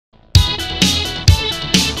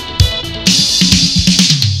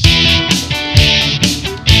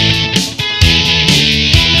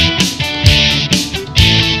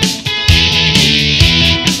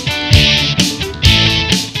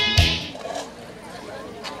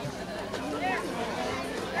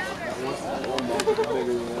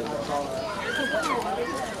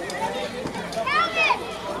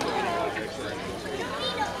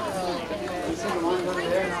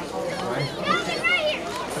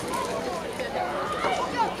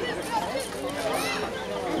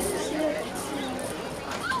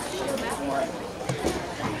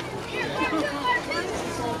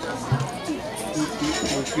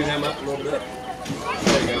Scoot him up a little bit.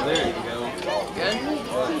 There you go, there you go. Good?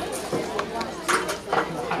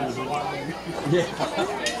 Yeah.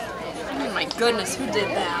 Oh my goodness, who did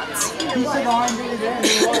that?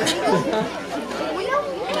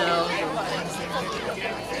 No.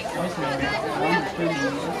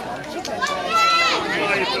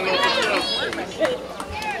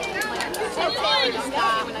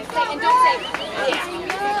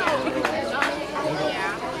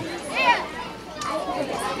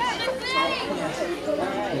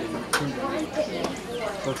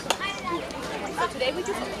 So today we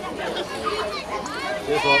just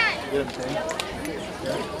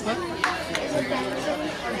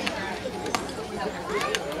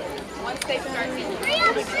once they start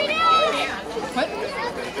What?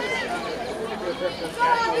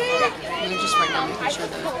 Let me just right now making sure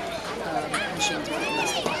the machine's working.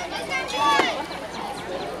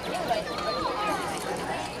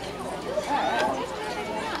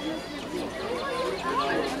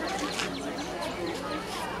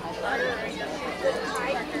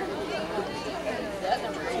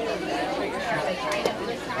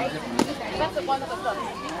 That's the one with the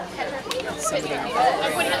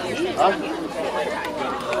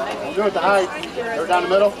do it the height. They're down the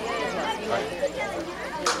middle.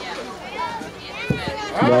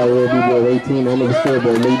 Now we'll be with 18 on the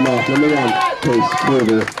scoreboard, leading off number 1, Case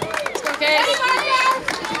Porter. Okay.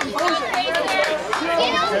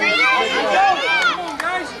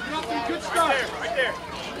 Good start. Right there.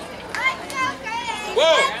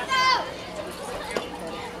 Whoa!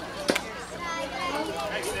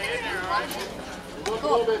 Hey, stay in there, all right? Look a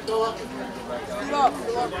little bit, Philip. Speed up,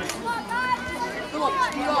 Philip. Philip,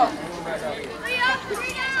 speed up.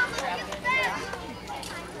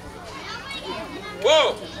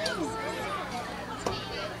 Whoa!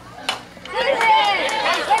 Way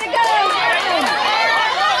to go!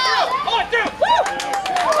 On, dude!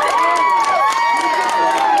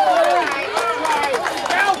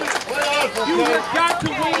 You have got to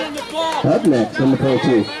win in the ball. Up next, number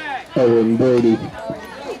 22, Owen Brady. Do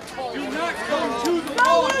not come to the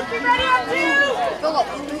ball. Ready on two! Philip,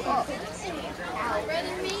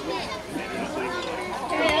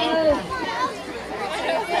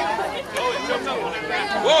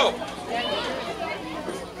 Whoa!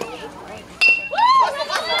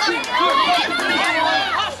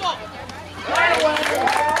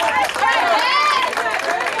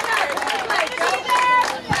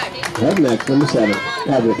 Up next, number 7,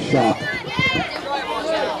 Patrick Shaw.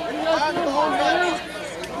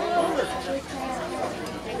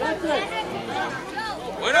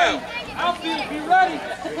 Wait out. Outfield, be ready.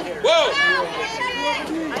 Whoa!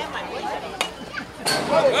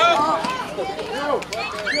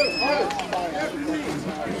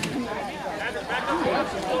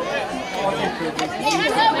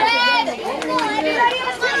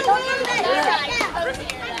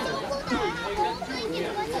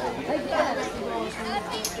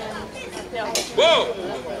 Whoa!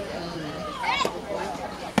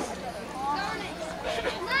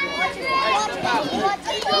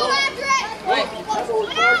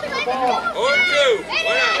 Or two.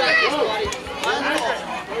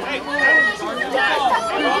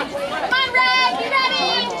 Come on, Red, you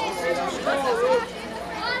ready?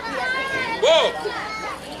 Whoa!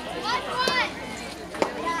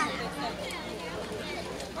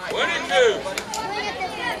 One and two.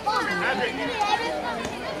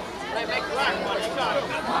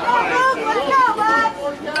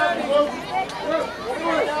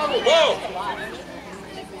 Whoa!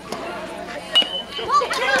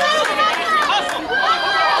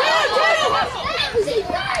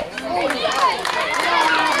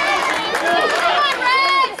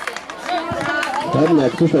 Up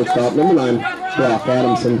next, to shortstop, number 9, Brock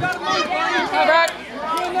Adamson.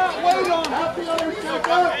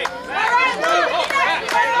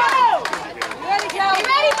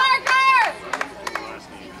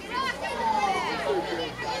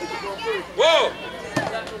 Whoa!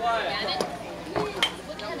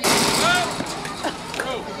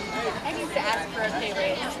 I need to ask for a pay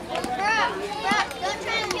raise. Don't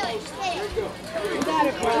try and kill it. You got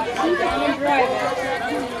it, bro. I'm driving.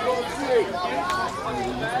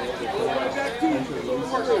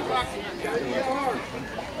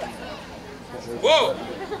 Whoa!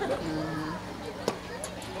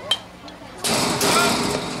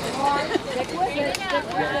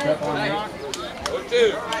 2.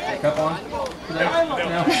 Cup on? No. One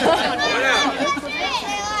out.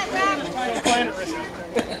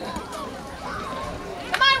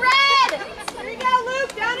 Come on, Red! Here you go,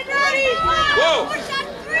 Luke. Down and dirty. Whoa. 4 shots,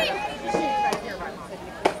 3.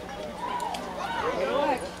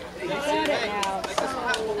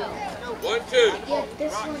 One, 2.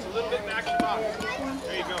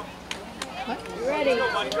 You ready?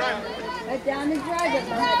 Let down and drive it,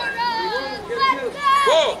 bud.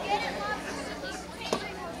 Whoa.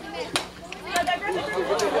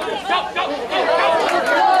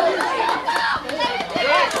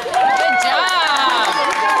 Good job.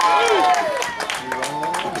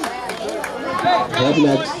 Up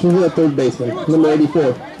next, who's the third baseman? Number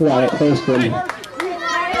 84, Wyatt Holstrom. Come on,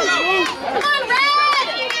 Red!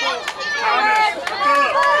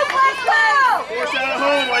 Let's go! Force out of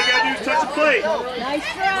home. All you gotta do is touch the plate. Nice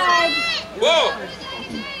drive. Whoa.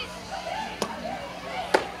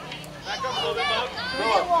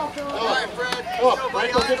 Look, Frank,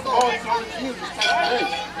 go get the ball. It's over to you. Just touch the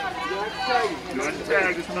base. You have to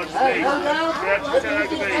tag. Just touch the base. You have to tag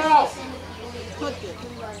the base.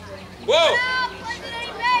 Whoa.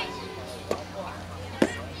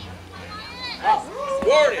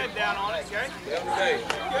 Warning. Down on it, okay? Down the base.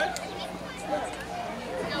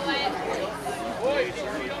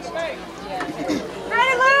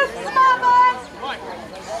 Ready, Luke? Come on, bud.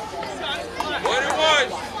 1 and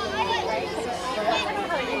 1.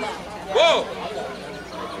 Whoa.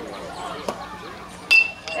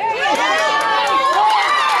 There you go.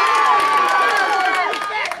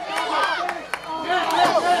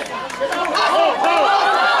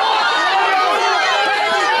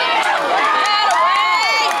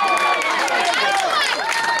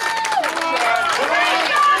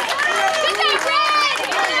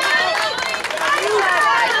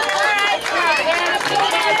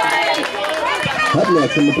 Up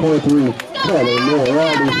next, number 23, Carter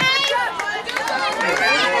Moraldi.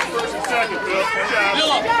 First and second, Bill. Good job.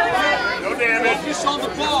 No damage. Focus on the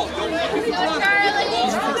ball. Don't look at the runner.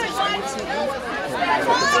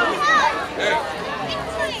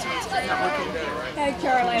 Hey,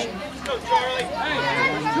 Charlie. Go, Charlie.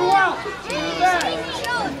 Hey. 2 out.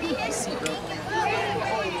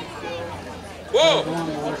 Whoa.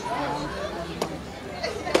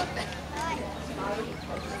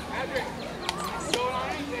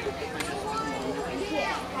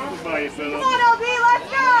 By you, Philip. Come on, LB, let's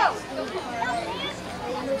go!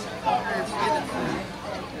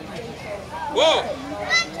 Whoa.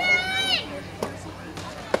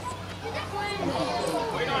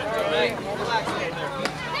 Come on, Ray!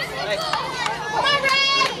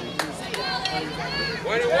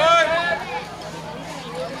 1 and 1.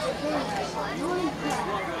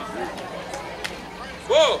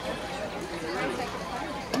 Whoa.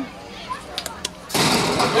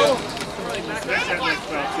 Whoa. That's that next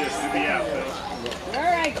foul, too. You'll be out, Phil. All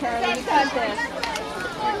right, Charlie, you got this.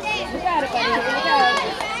 You got it, buddy. Here we go.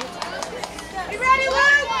 You ready,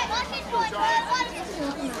 Luke?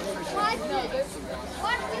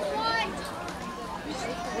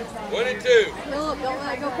 1 and 2. Philip, don't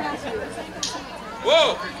let it go past you. Whoa.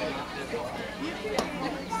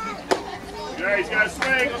 Yeah, he's got a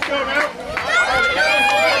swing. Let's go now.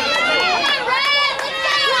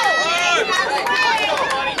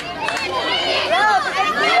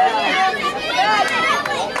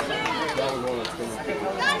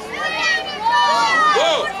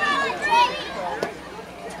 Whoa.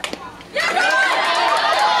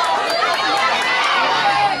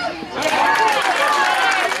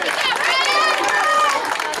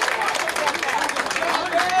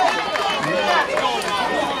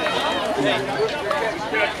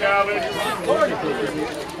 Good, Calvin.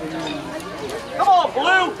 Come on,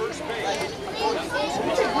 Blue.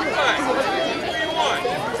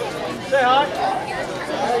 Say hi.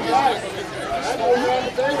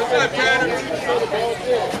 What's up, Tanner?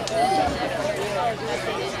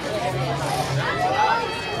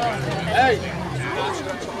 Hey.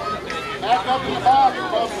 Back up in the box.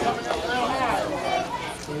 Folks coming up real high.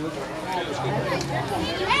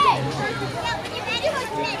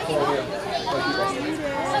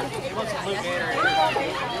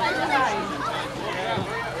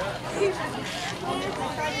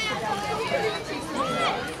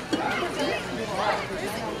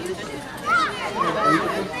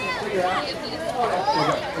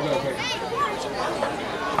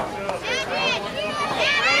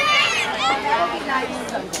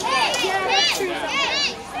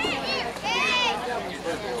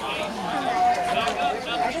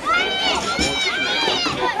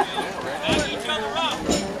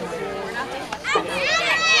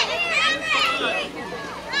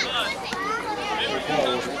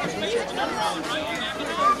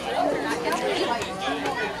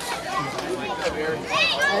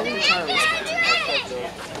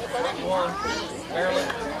 one. Barely.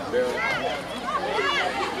 Barely.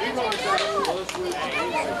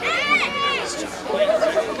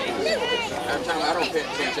 Every time I don't pay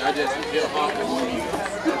attention, I just feel honking.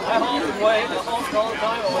 I honk and wave. I honk all the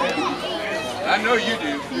time. I know you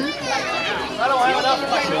do. I don't have enough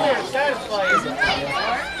right there to satisfy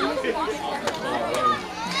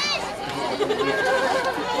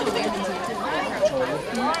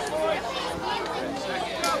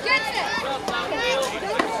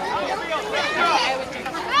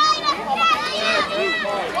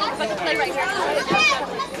Play right here.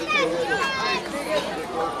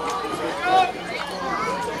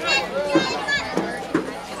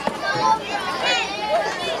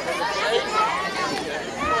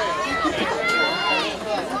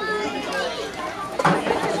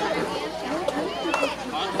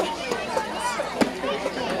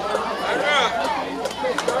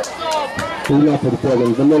 Clean up for the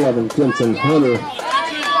program. Number 11, Clemson, Hunter.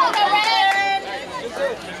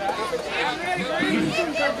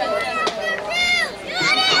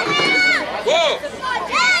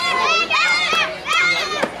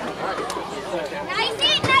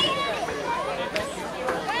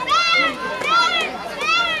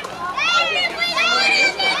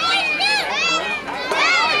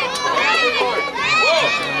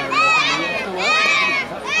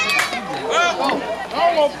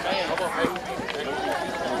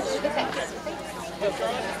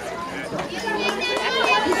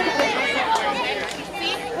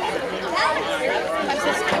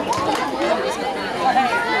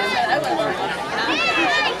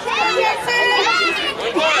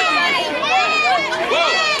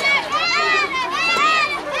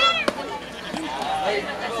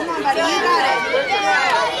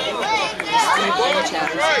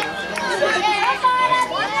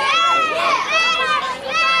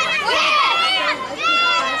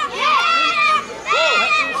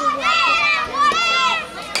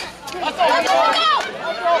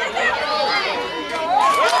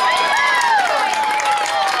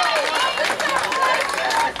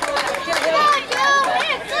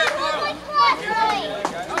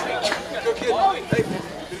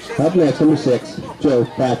 Up next, number 6, Joe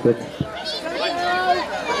Patrick.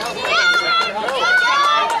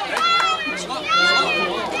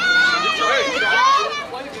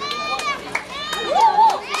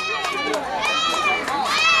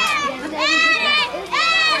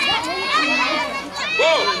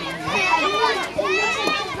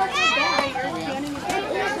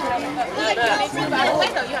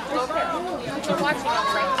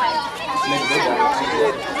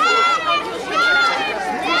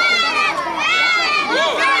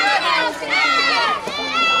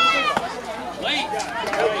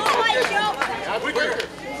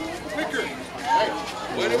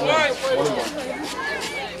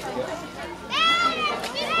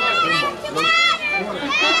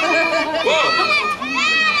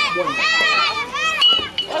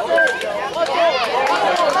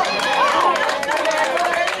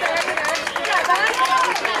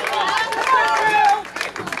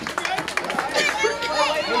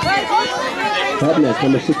 Up next,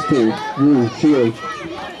 number 16, Rue Shealy.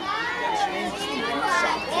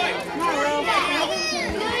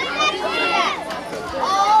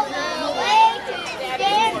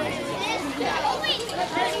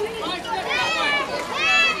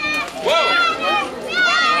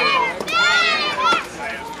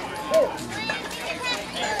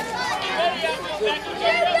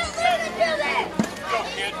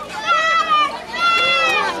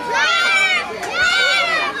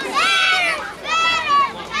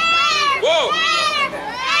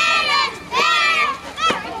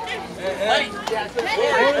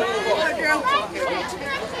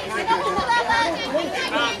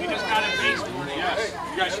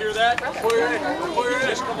 You guys hear that?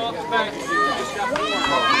 Just come off the back. You just got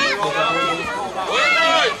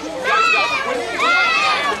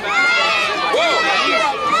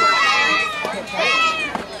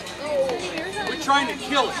we're trying to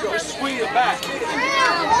kill it. Just swing it back.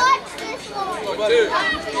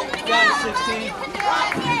 Down to 16.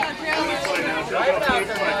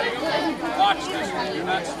 Watch this one. You're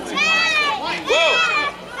not swinging.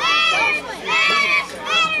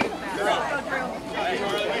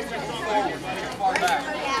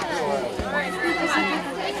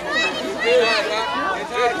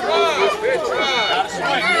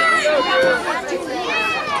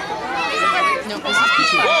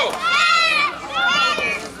 Whoa!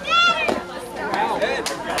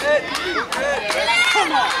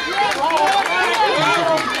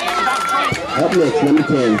 Up next, number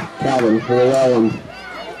 10, Calvin Llewellyn.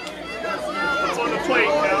 What's on the plate,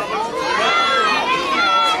 Calvin?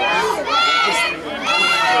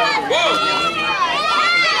 Whoa!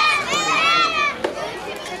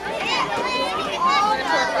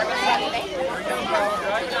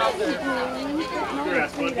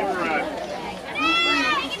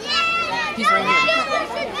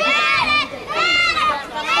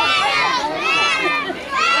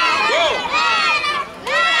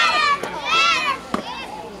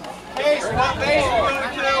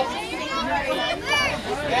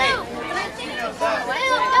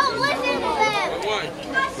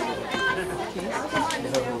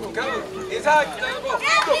 Inside.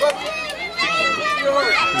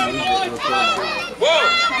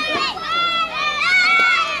 Whoa.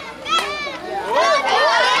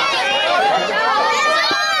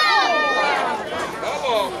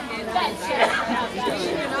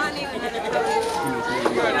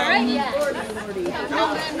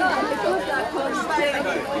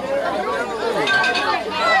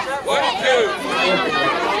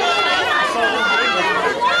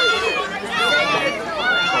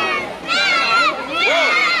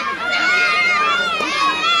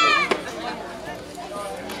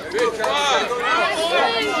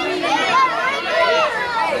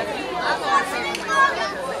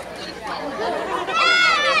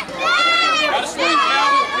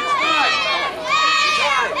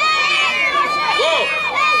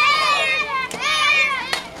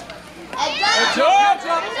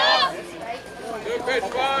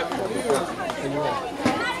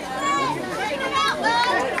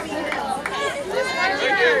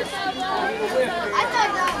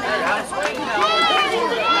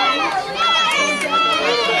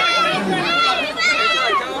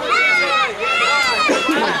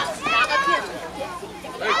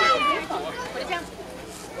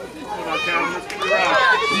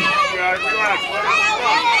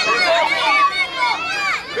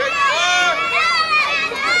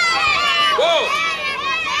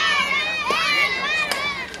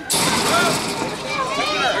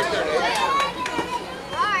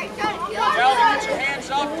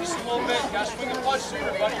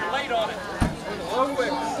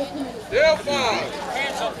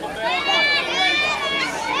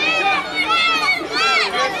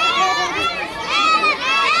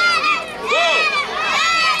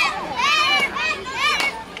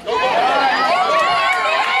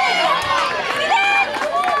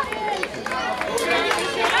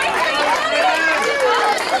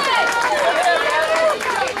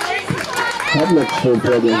 Up next for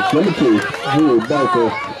program number 2, Drew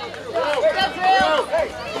Barker.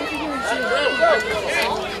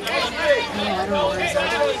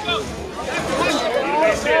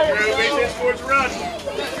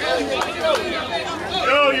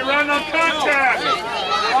 Go, you're running on contact.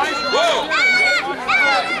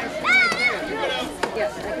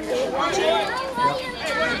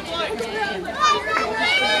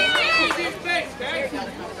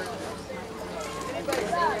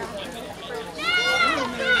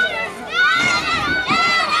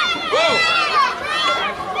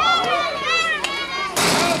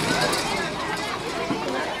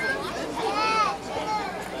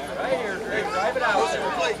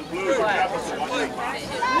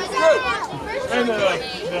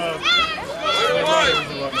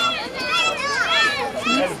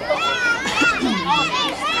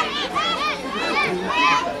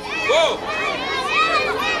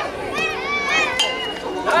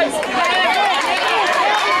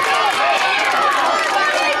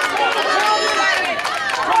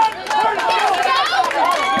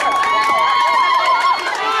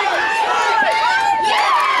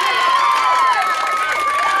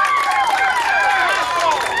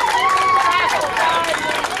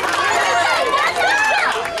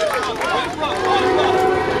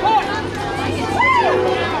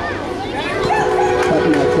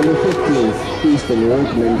 Eastern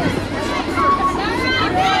Workman.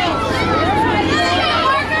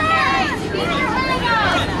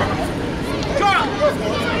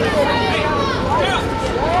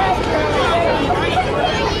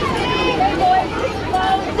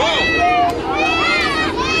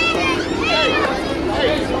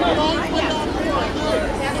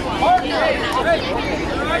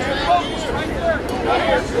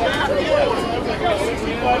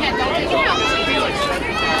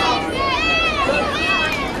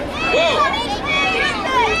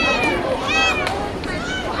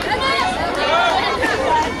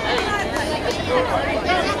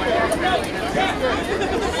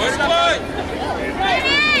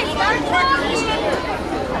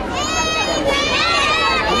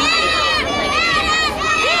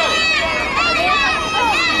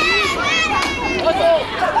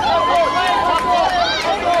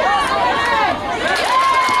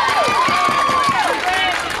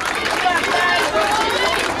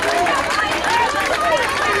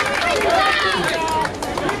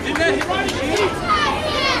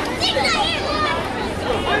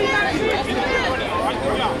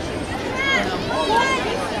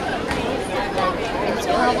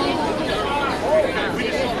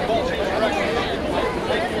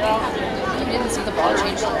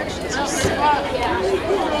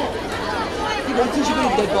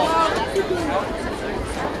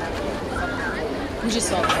 We just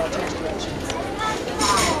saw the ball change directions.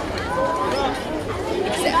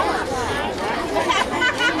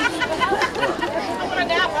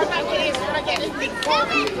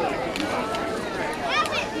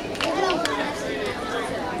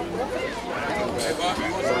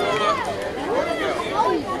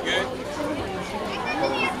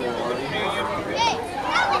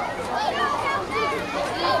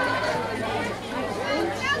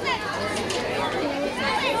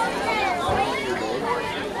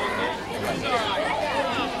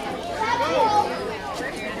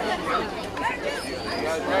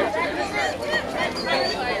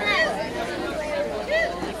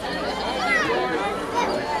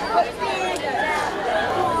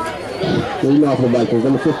 Leading off the Vikings,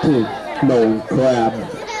 number 15, Nolan Crab.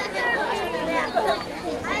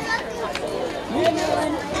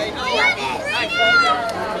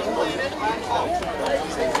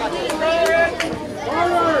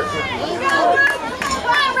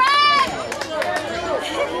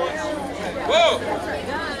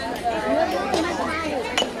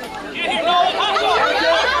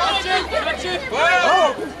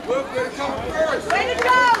 Way to go,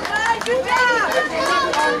 bud! Good job!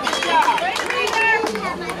 Way to be there!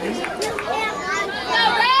 Go,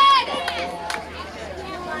 Red!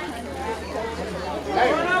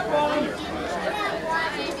 Run up on him.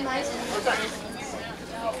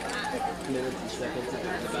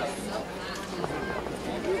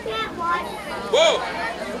 Whoa!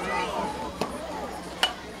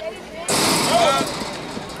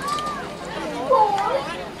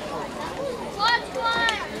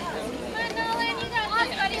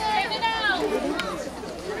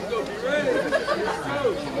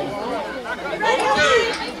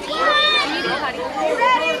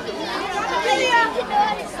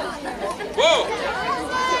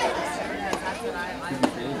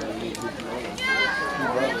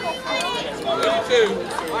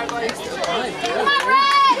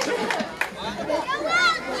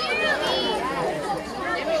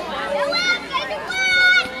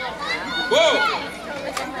 Whoa!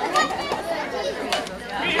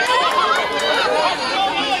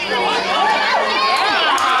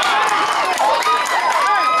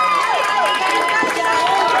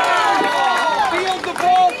 Field the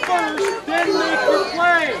ball first, then make your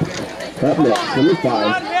play. Up next, number 5,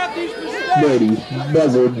 Brady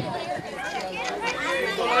Buzzard.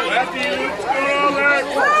 Lefty, let's go, Alex.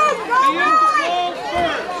 Field the ball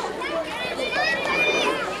first.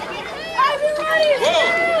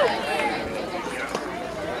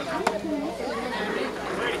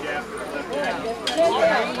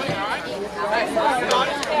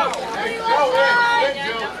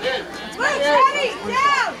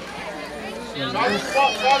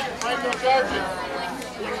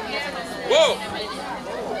 Whoa!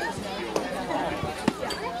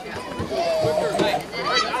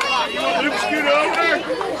 Luke, scoot over.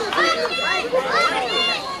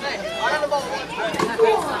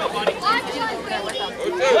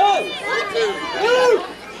 Whoa!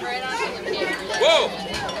 Whoa!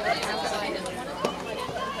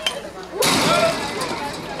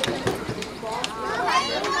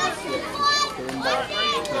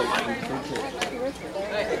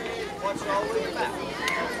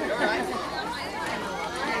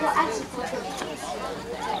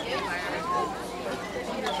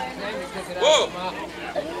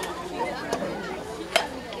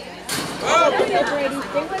 Brady,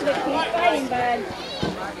 stay with it. Keep fighting, bud.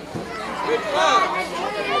 Good job.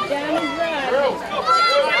 Head down and run.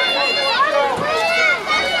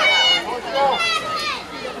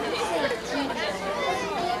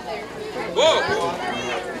 Whoa!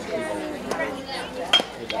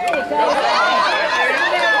 There you go.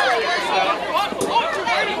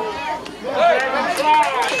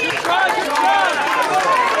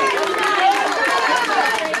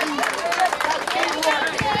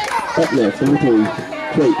 Up next, number 3,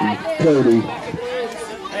 Clayton Cody.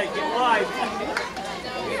 Hey, get live.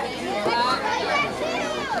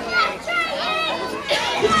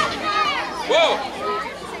 Whoa!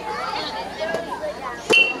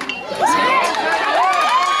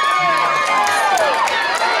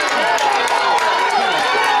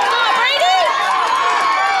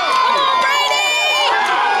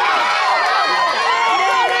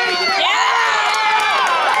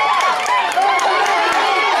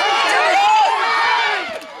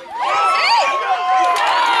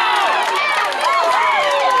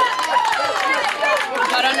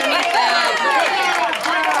 Cut underneath that.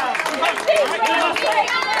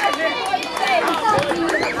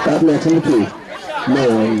 Up next, number 2,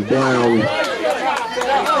 Nolan Brown. You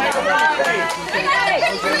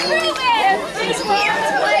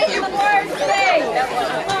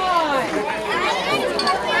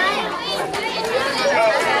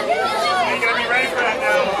gotta be ready for that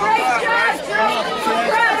now.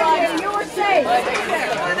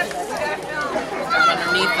 Cut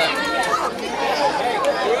underneath it.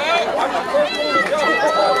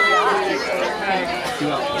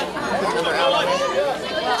 Another element.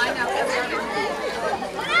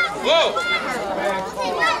 Whoa!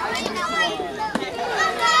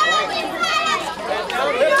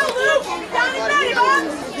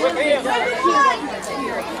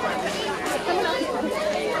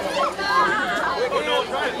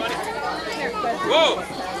 Whoa!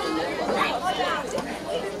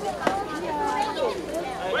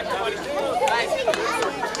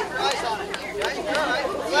 Eyes on it. Right? All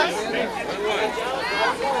right.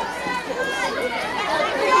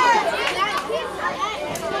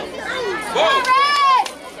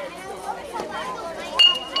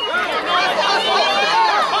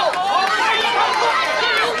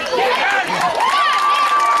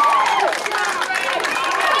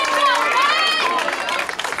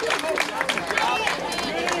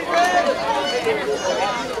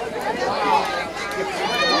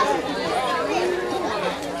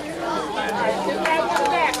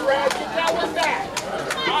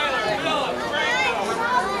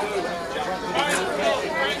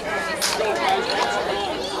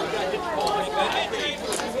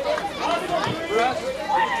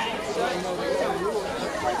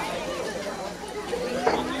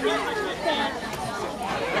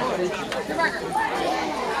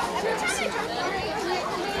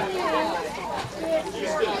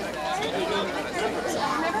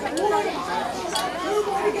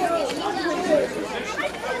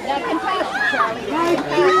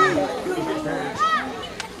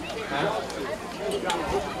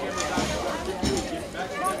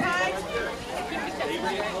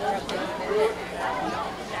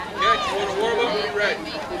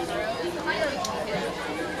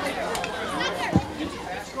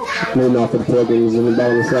 Leading off for the Pilgrims in the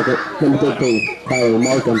ball in the second. Number 13, Tyler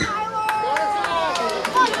Markham.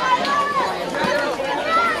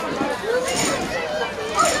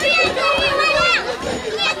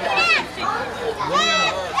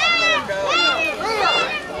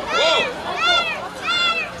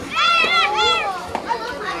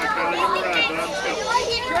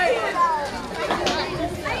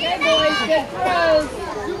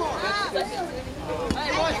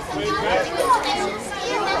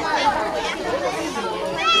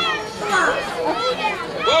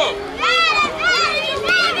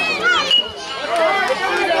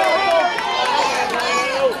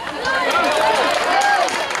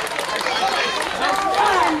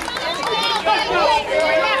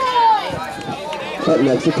 Up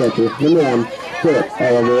next, the catcher, number 1, Philip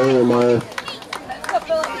Oliver Meyer.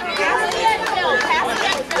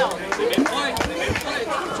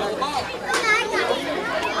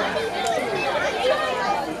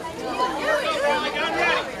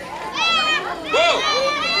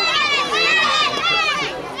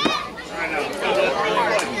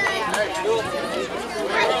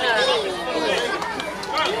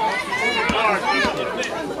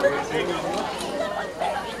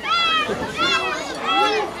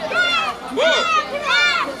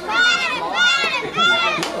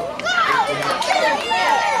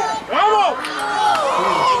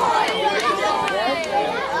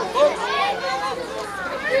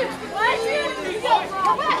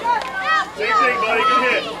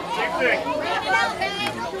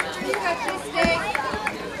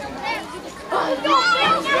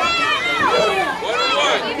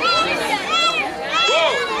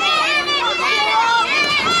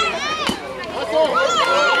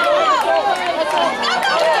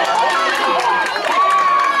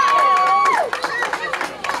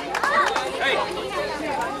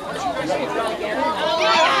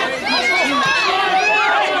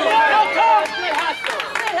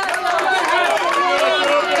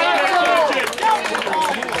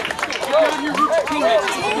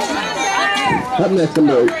 Up next,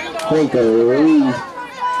 number 8, Franco Reed.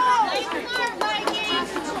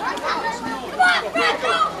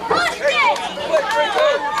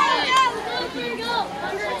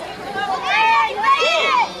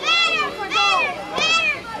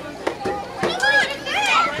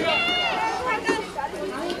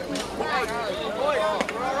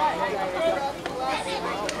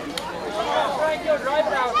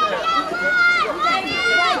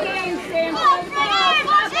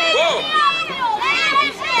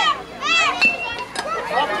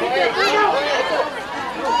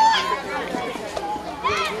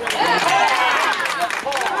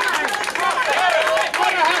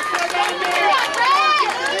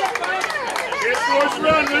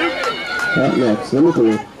 Up next, number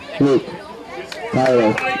 3, Luke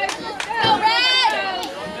Tyler.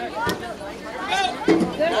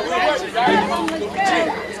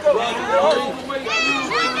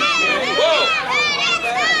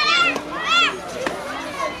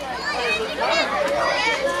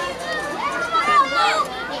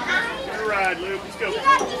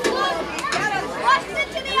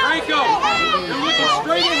 Franco, you're looking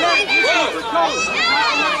straight ahead. You're for coach.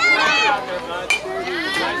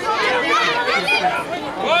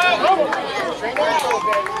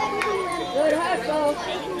 Good hustle.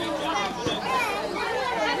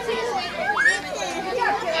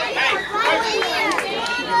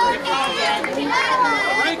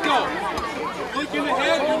 Franco, looking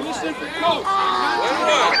ahead. You're listening Coach.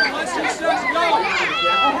 Unless he says go.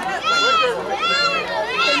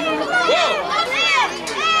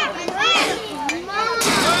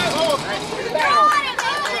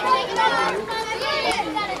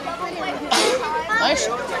 Nice.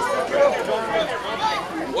 1,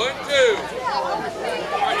 2. All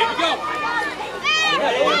right, here we go.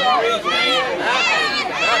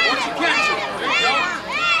 Once you catch it, there you go.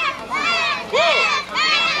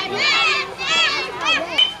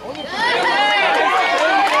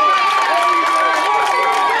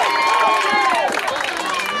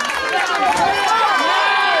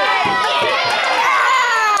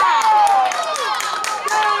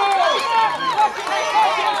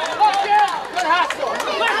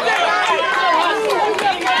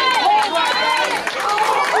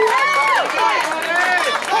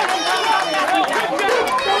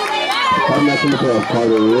 I'm not going to play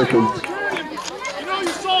Carter Wilkins. You know you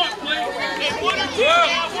saw it, play. Hey, 1 or 2.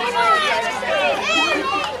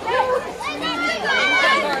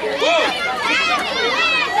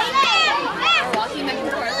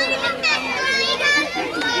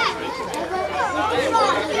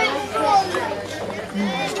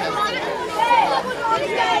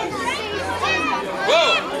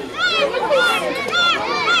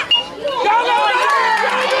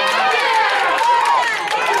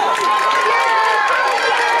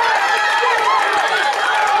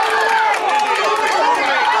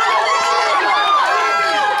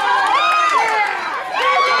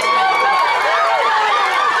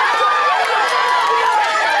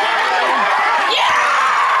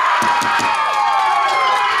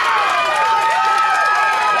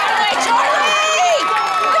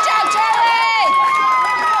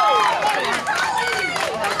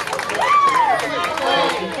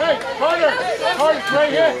 Carter's right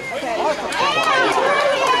here.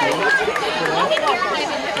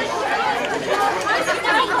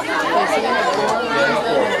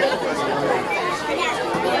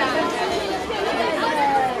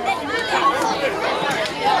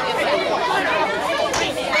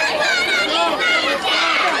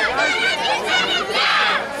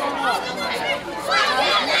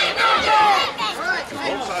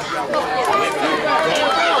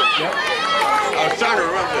 I was trying to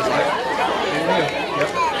run this way.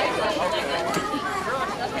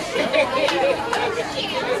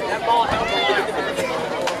 That ball helped a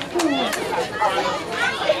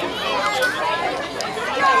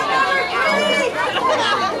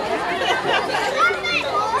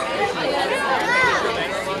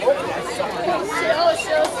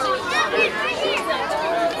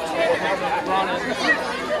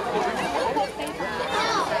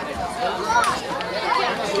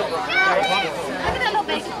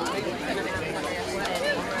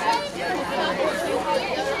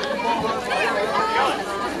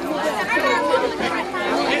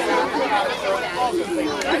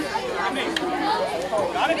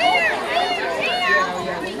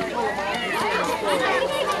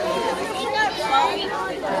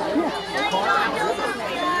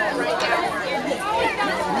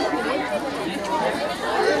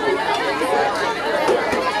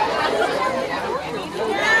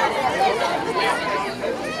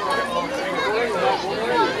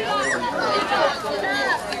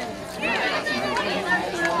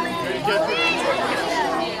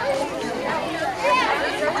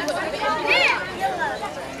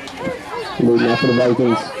Leading out for the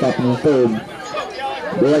Vikings, top of the third.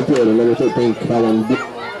 They're right there, the number 13, Callum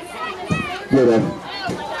Ditto.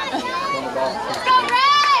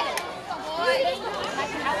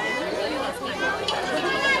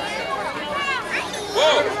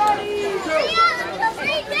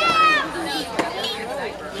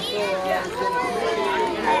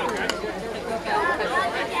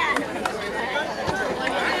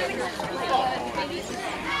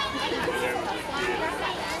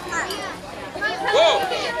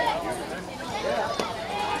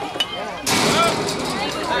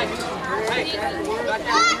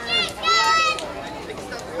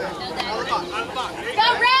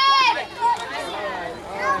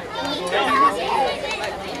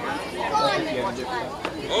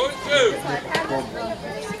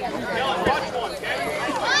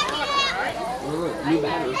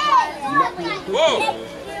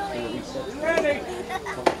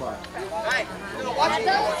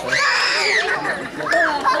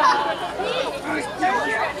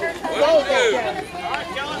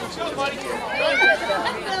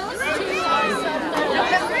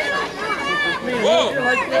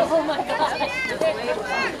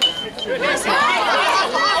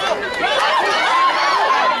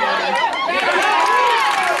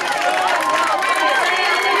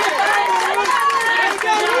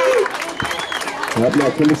 Up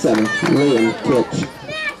next, number 7, Liam Kitch.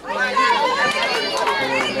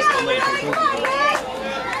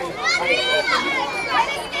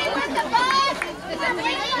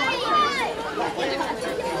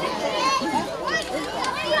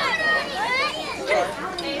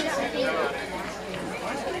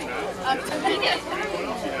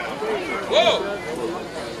 Whoa!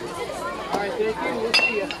 All right, thank you. We'll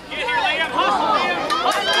see you. Get here, Liam. Hustle, Liam.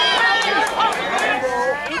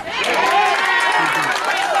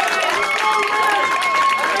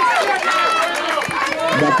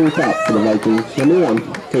 Back to the top for the Vikings. Number 1,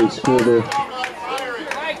 Case Gruber.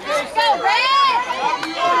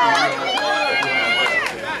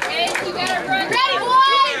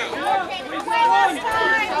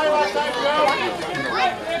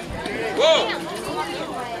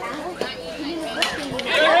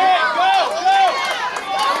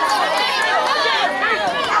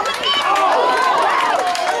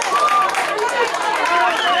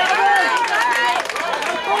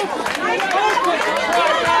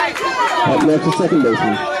 Up next is second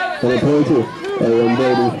baseman, number 22, Aaron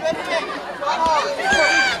Brady.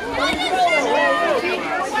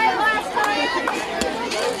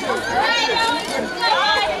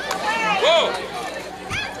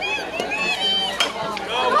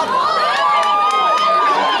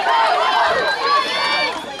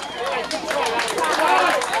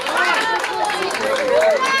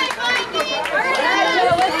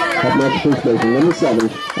 Up next, first baseman, number 7,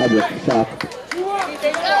 Edric Shock.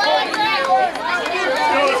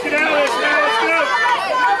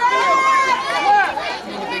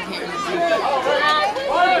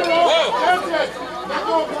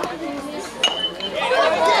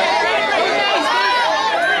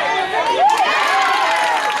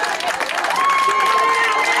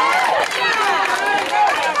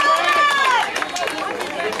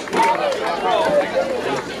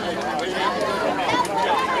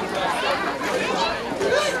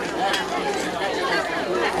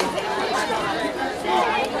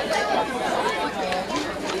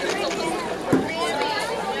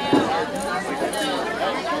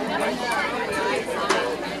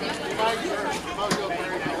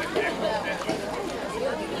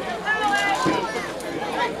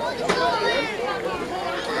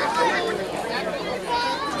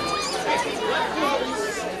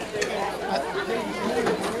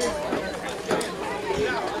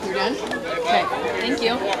 You're done? Okay, thank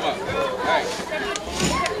you.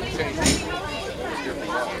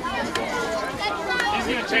 He's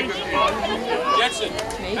going to take it. Jensen,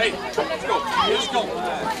 hey, let's go. Let's go.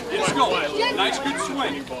 Let's go. Nice, good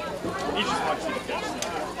swing. He just wants you to catch that.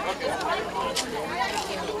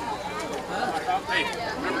 Hey,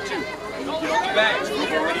 number 2. Get on the bag.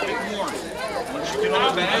 We're ready to get warm. Once you get on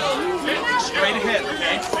the bag, get straight ahead,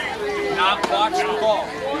 okay? Not watch the ball.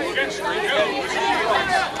 Get straight ahead.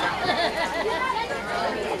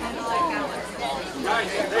 Guys,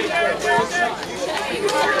 hey,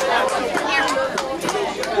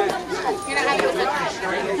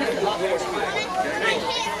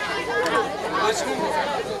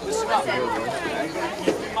 listen up.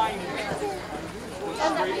 Keep in mind.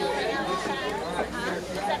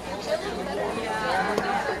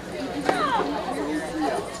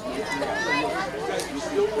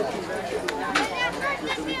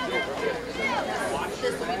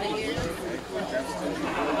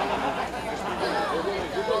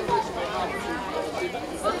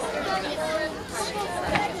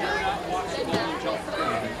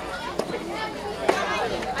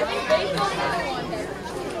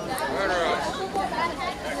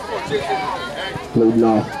 Leading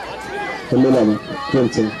off, number 11,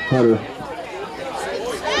 Jensen Hunter.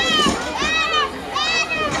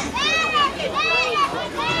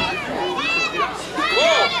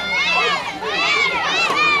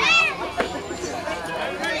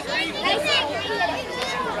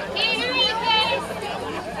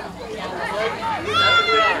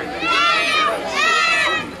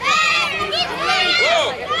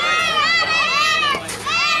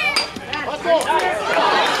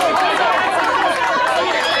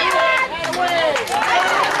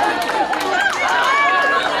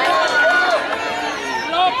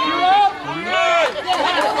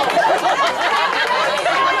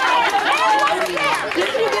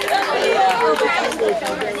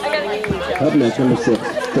 Up next, number 6,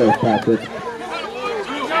 Joe Patrick.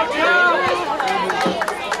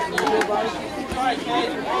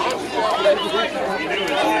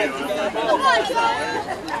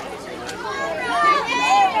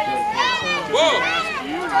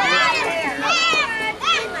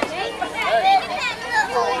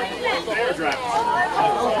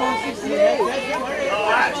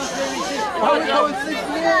 I was going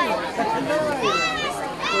 68.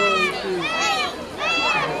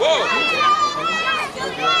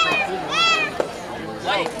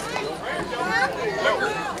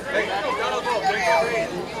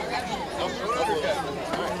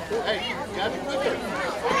 Up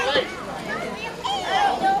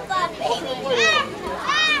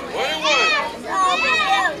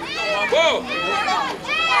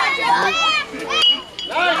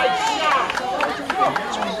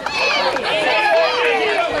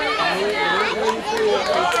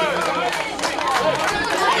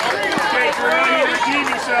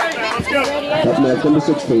next, number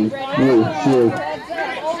 16, Blue.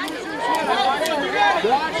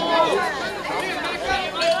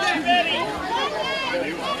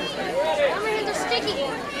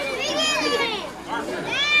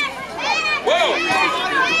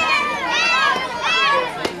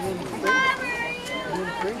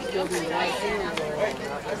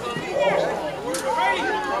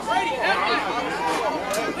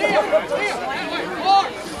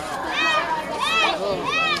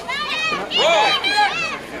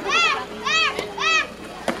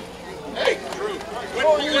 Hey, Drew, quit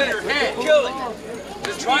pulling your head. Kill it.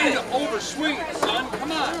 Just trying to overswing it, son.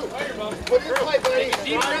 Come on. Put your play, buddy. Take a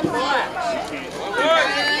deep breath and relax.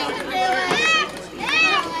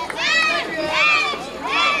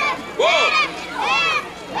 Whoa!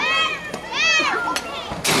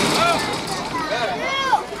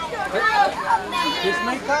 Just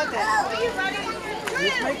make contact.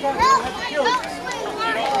 Just make contact. You have to kill it.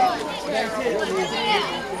 That's it.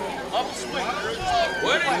 Upswing.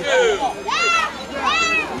 What did it do?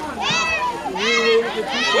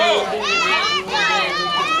 Whoa!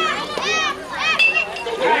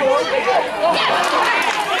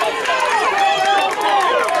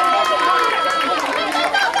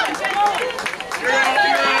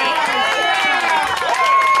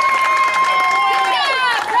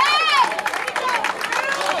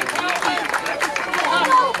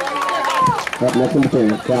 Up next, number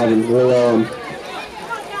 10, Calvin. We're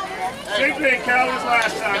Same thing, Calvin's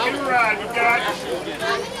last time. Get a ride. We've got.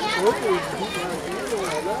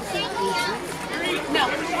 No.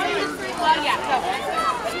 Well, yeah, go.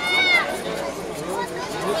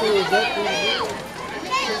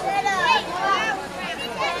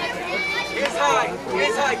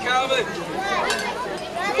 Hands high, Calvin.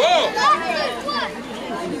 Whoa!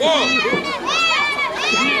 Whoa!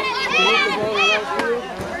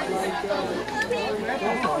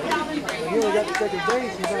 He only got the second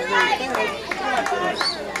base. He's not very fast.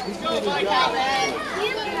 He's doing his job.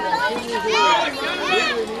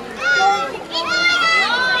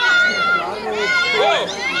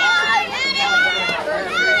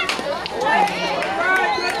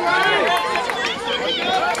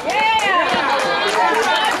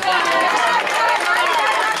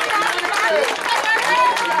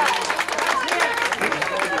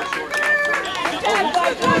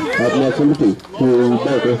 up next, number 2,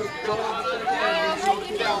 Barker.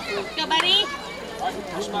 Go, buddy.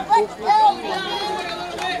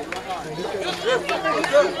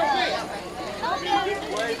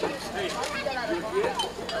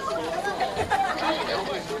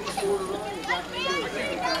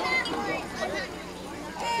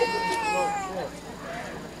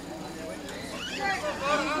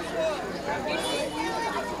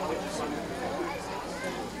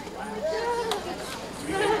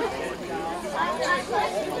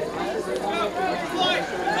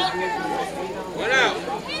 One out.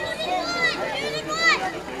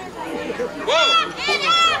 Whoa!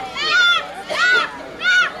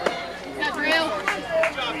 Got Drew.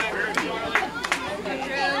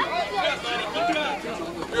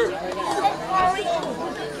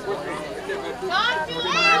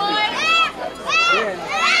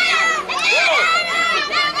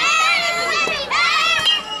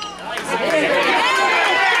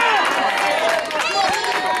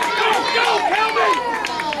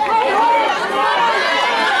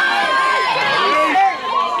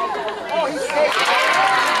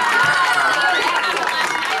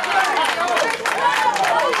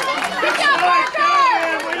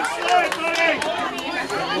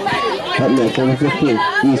 Up next, number 15,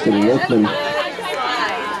 Easton Workman.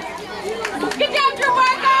 Good job, Drew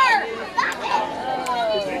Barker!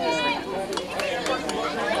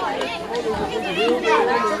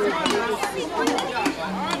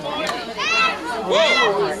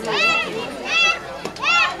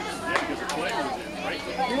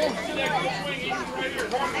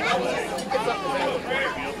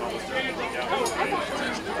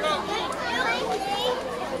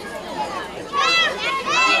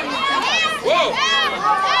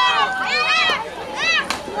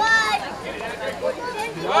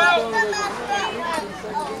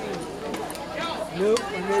 Nope,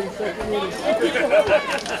 I made a second inning.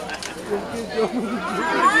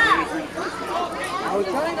 I was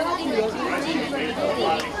trying not to.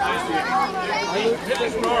 I Hit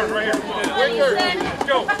this one hard right here. Come on. Let's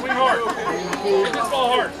go. Swing hard. Hit this ball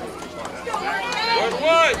hard.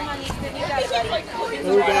 Good.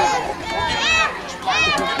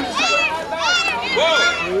 Whoa.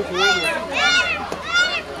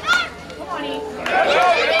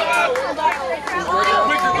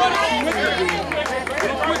 Quicker, buddy. Quicker.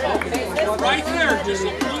 Right there. Just a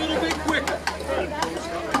little bit quicker.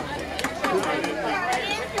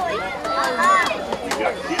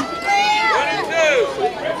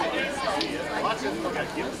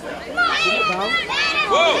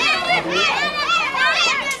 Whoa!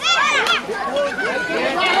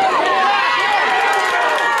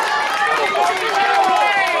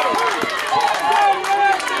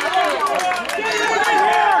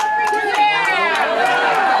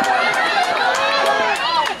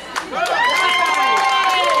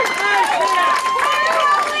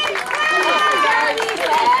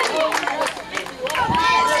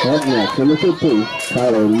 Up next, number 15,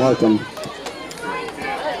 Tyler Markham. Come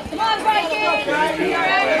on, Vikings! You're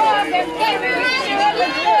out of luck.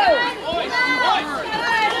 Let's go!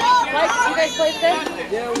 Mike, you guys played this?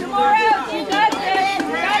 Yeah, we Two more outs. You got this.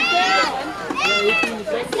 You got this.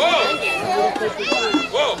 Whoa!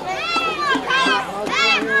 Whoa!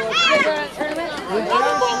 You guys are at a tournament?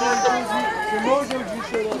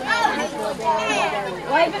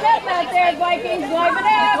 Liven up out there, Vikings. Liven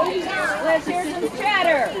up. Let's hear some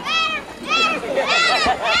chatter.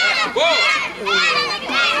 Whoa!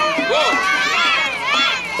 Whoa!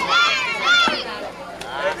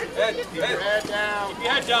 Head down. Keep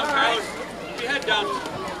your head down, Tyler. Keep your head down.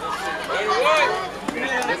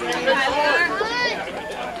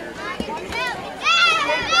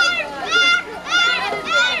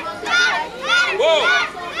 Whoa!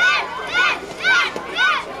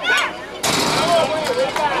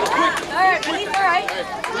 All right, all right.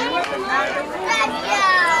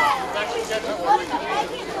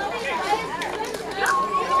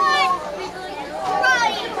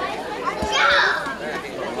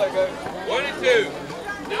 One and two.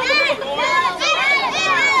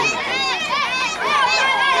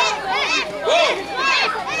 Whoa!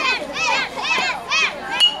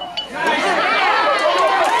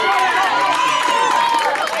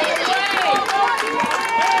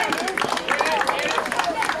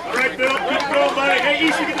 All right, Bill, keep going, buddy. Hey,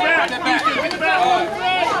 Easton, get the bat. Easton, get the bat.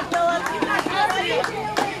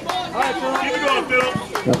 Keep it going, Bill.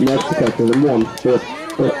 Up next, catcher number 1,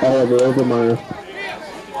 Oliver Overmeyer.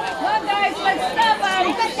 Come on, guys. Let's stop him.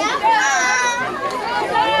 Let's go.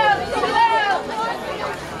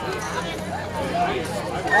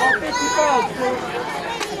 All 50 fouls,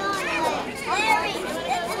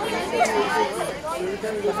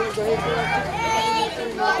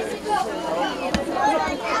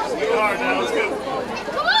 Go hard now, let's go.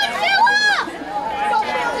 Come on, Sheila!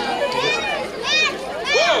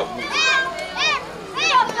 Whoa!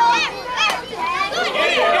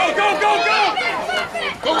 Go, go, go, go!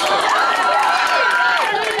 Go!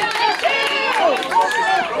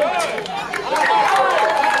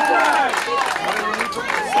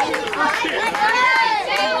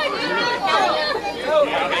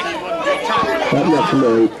 Up next,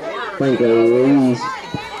 number 8, Franco Ruiz.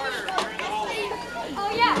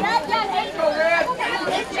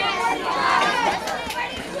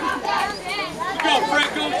 Go,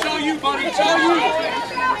 Franco, it's all you, buddy, it's all you!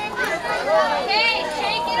 Hey,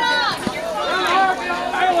 shake it off!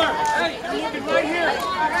 Tyler, hey, you're looking right here!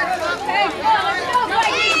 Hey, come on, let's go,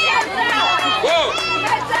 Vikings! Heads out! Whoa!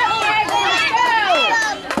 Heads out, Vikings! Let's go!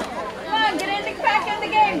 Come on, get back in the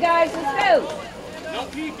game, guys. Let's go! No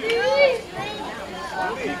peeking. No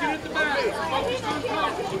peeking at the back. Focus on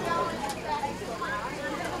top.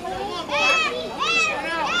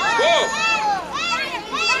 Whoa!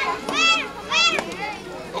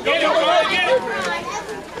 Okay, go again.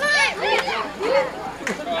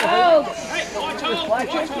 Oh! Hey, watch out.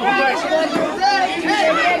 Watch it! All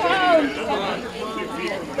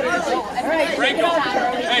right, Franco,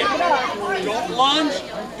 hey, don't lunge.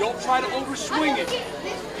 Don't try to overswing it.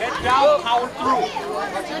 Head down, power through.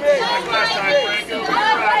 Like last time, Franco. Come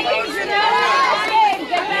on, Vikings, you're not out of the game.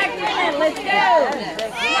 Get back in it. Let's go.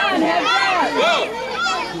 Come on, heads out. Whoa!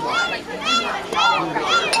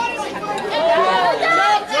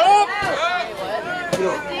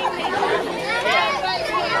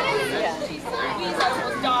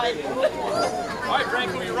 All right,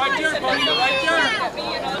 Franco, you're right there, buddy. You're right there.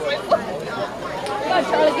 Come on,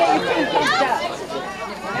 Charlie, get your team pumped up.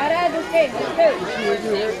 Not out of this game. Let's go.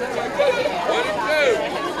 1 and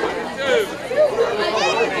 2.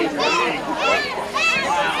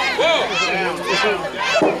 Whoa!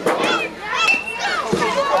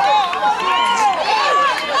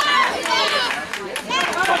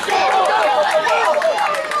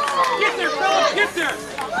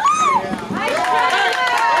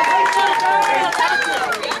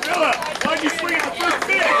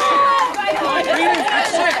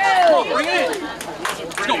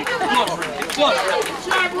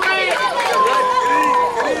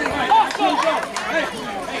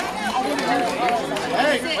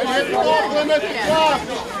 We're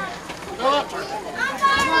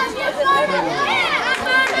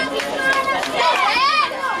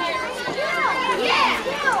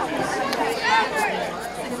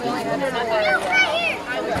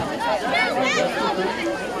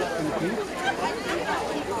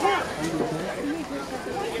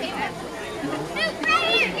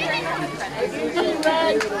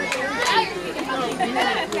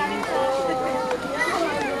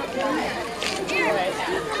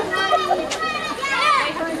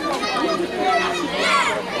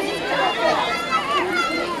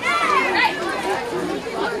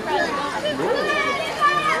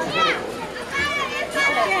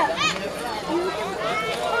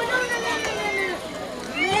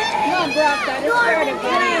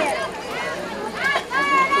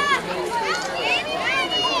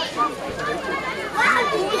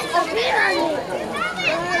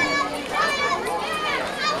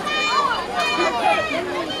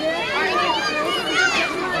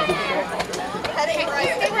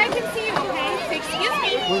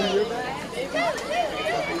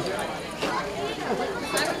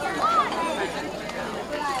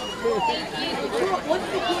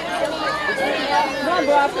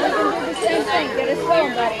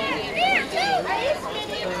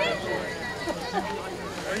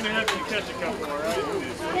gonna have you catch a couple, alright?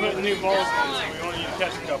 We're putting new balls in, so we want you to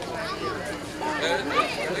catch a couple. I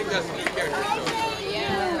think that's a new character.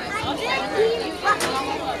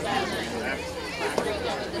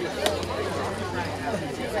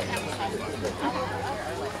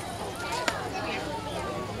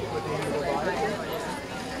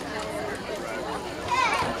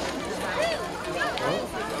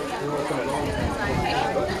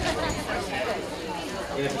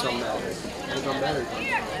 If it's on better. If it's on better.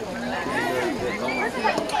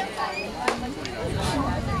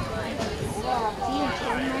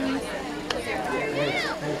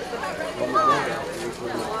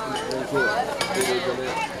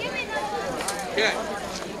 Okay.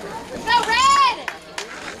 Go red!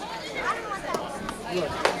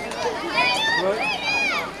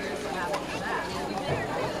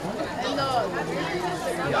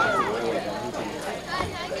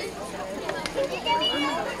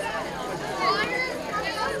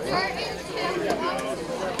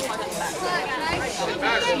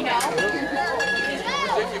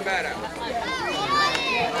 Take your bat out.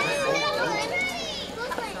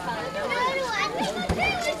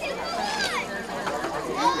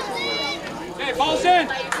 Hey, ball's in!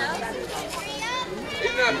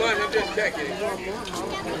 He's not bunting, I'm just checking him.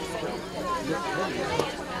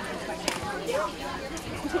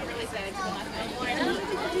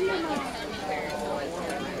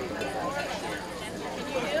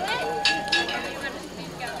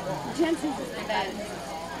 Jensen's is the best.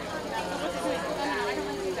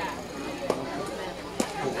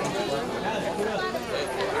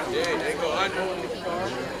 Yeah, they go under.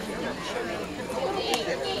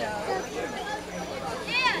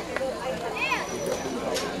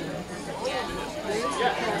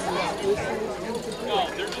 No,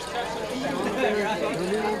 they're just testing.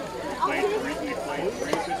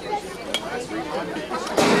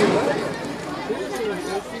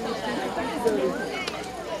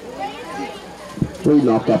 Leading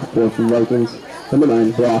off top four from Vikings. Number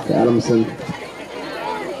 9, Brock Adamson.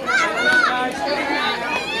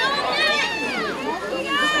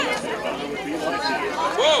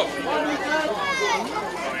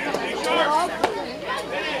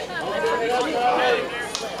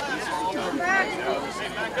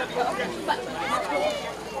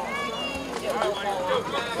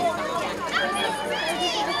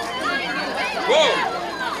 Whoa!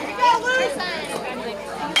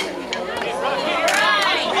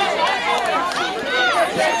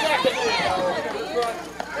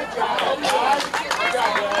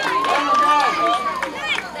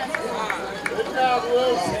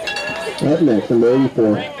 Up next, number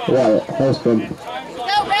 84, Wyatt Holstrom.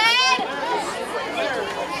 Go red!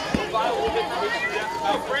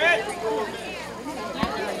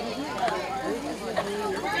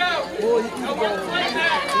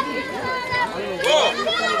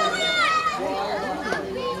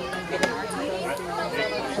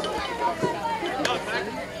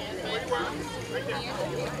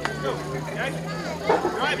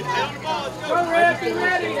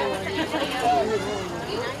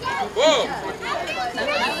 Whoa!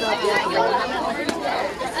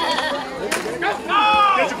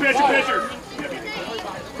 Pitcher, pitcher, pitcher!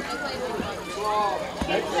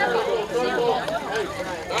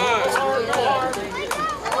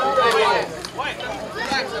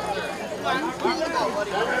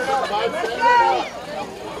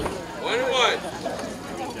 One and one.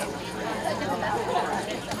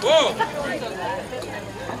 Whoa!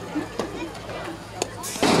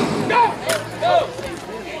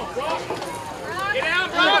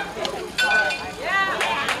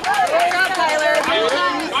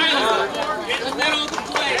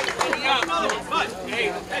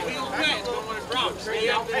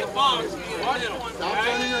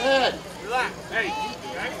 turning your head. Relax. Hey,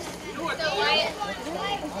 you know what? You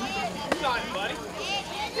got it, buddy.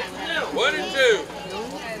 1 and 2.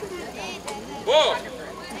 Ball.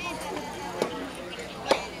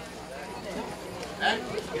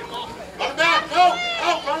 Run back, go!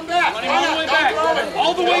 Oh, run back! Run him all the way back.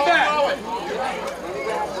 All the way back.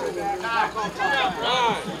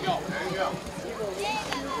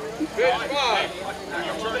 Pitch 5.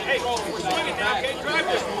 Hey, we're swinging now, okay? Drive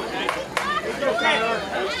this one, okay? Okay.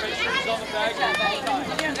 Make sure he's on the bag.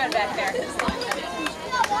 You're doing good back there.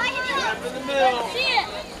 In the middle.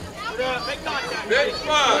 Make contact. Pitch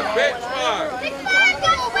 5. Pitch 5.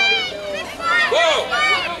 Ball.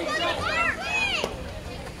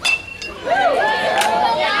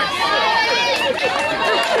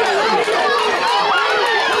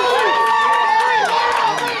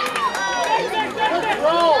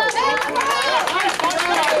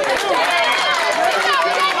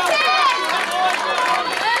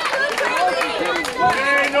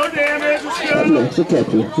 Hey, no damage, it's good. Up next, the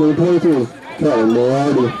catcher, number 23, Colin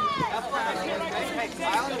Moriarty.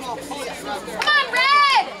 Come on,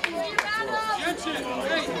 Red!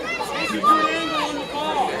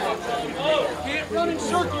 Can't run in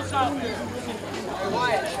circles out there. Come on,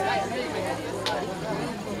 Tyler.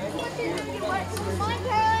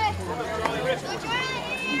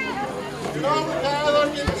 Get over, Tyler,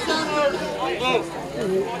 get the center.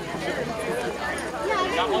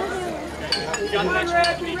 Got the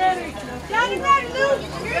next one. Ready, Luke.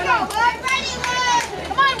 Here you go, bud. Ready, Luke.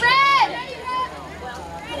 Come on, Red.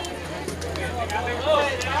 Go,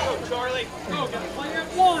 Charlie. Go, got to play at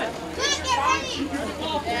 1. Luke, get ready.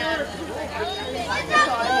 Ball forward.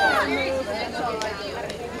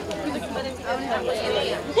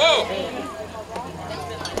 Ball.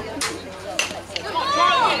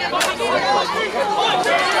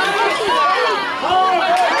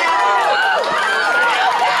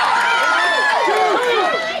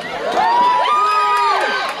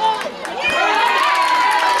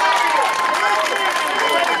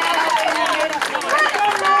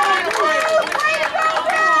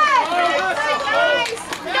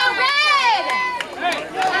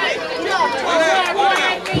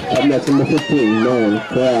 Up next, number 15, Nolan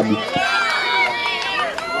Crab.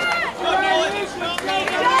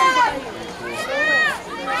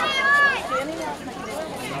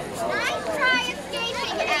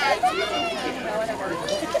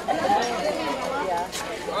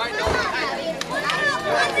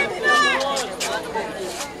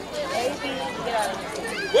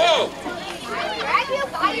 Whoa!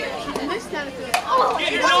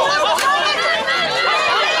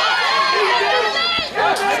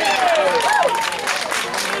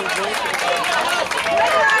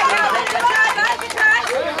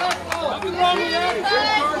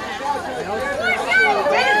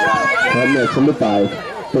 Up next, number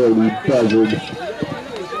 5, Brady Buzzard.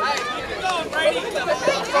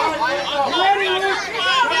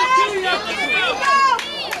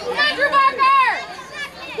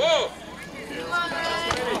 Whoa!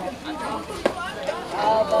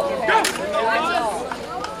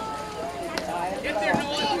 Get there,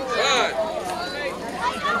 Nolan. 5.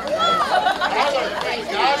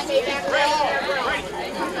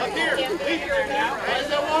 Up here. Leave here now.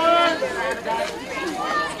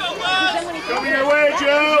 Coming your way,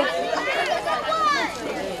 Joe.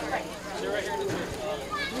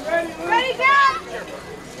 Ready, Dad?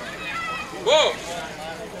 Whoa!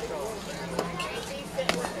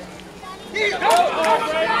 Get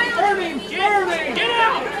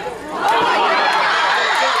out!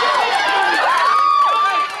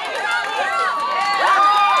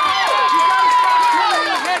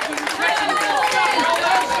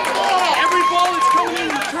 Every ball that's coming in,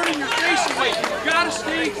 you're turning your face away. You've got to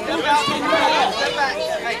stay focused on the ball.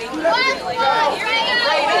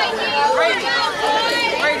 Brady,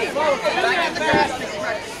 back at the basket.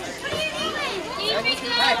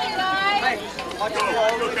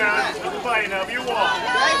 Look out. Look fighting now. You walk.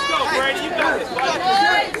 Let's go, Brady. You got this.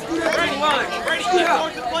 Brady, line. Brady, get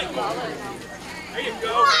towards the plate. There you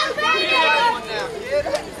go.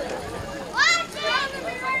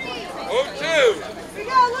 Oh, 2.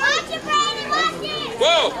 Watch it, Brady, watch it!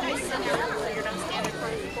 Whoa!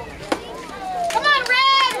 Come on,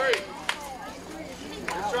 Red! 3.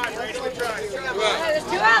 Try, Brady. We try. Well, There's 2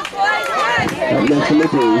 outs, boys. Up next, number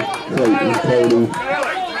 3, Clayton Cody.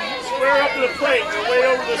 Square up to the plate. Go way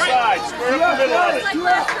over the side. Square up the middle of it.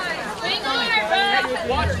 Swing on her, Red!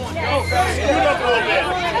 Watch one. Go. Scoot up a little bit.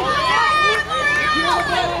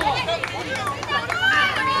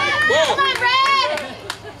 whoa! Come on, Red!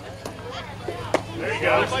 There you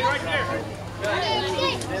go.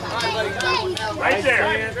 Right there. Right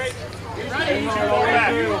there. Get Left,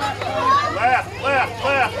 left,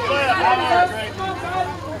 left, left.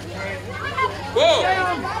 Whoa!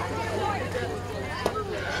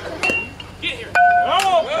 Get here. Oh!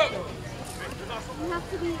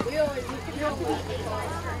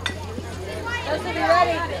 Those will be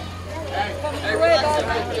ready. Hey, ready,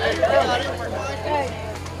 Hey.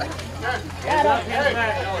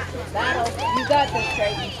 Battle. You got this,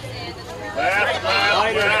 Creighton. Left,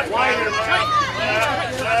 left, left, wider, left,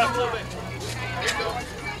 left.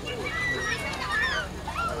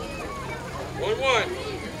 1-1.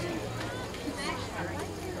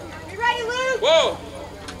 You ready, Luke? Whoa!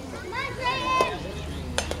 Come on, Creighton.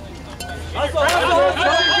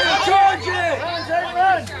 Charge it!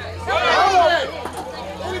 Run!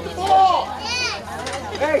 Look at the ball!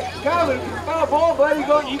 Hey, Calvin, if you foul ball, buddy, you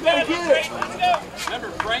gotta get it. Let's go.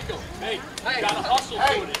 Remember, Franco, hey, you gotta hustle to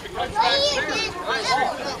it. If it comes back clear.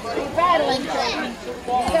 You're battling, Creighton.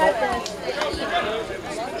 You got this. You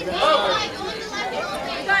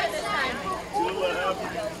got it this time.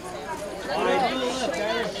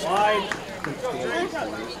 Wide.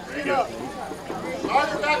 There you go.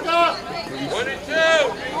 Carter, back up. 1 and 2.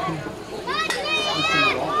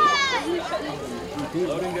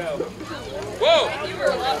 Load and go. Whoa!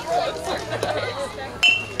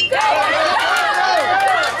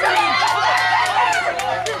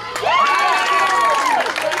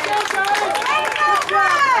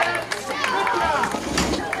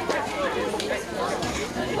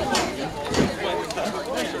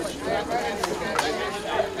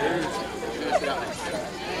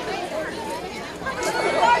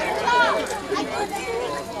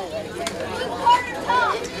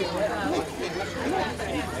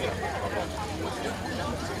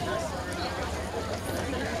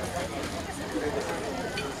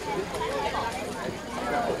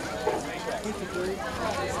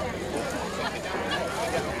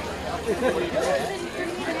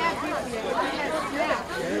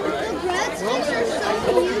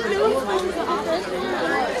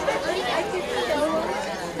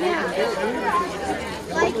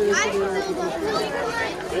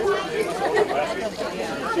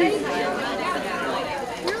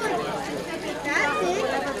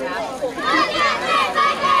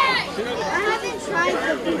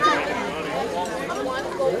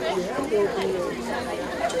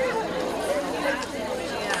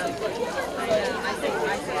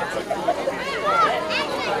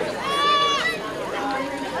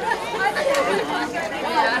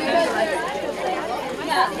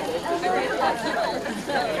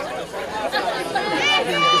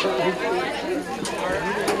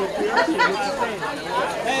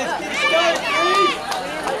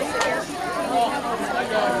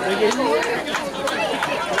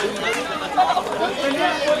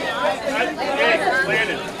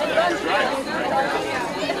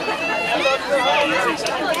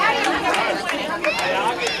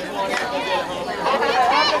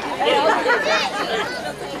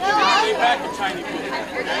 Stay back a tiny bit.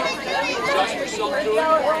 Adjust yourself to it.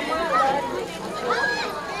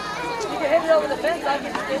 You can hit it over the fence. I'll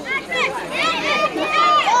get it.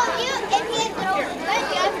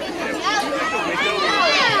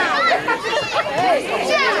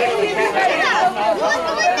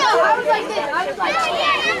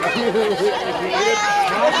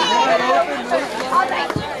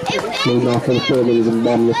 Moving off for the 4 minutes and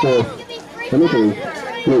bottom of the fourth. 23.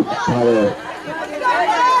 Luke, power.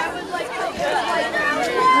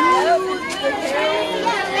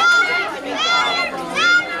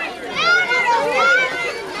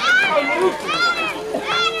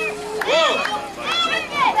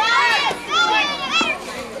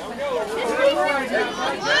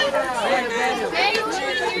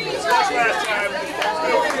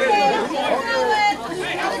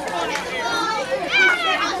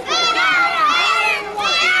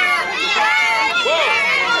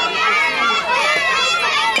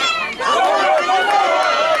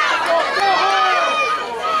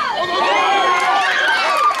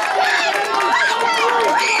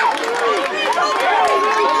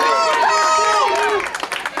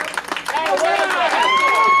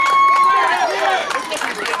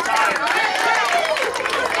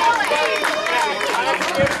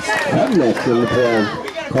 Up next in the play,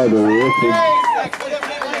 Carter Richards.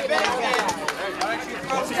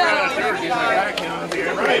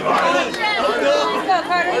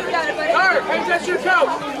 Carter, hey, that's your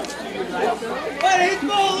coach. Buddy, it's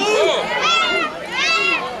ball, Luke.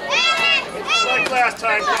 Just like last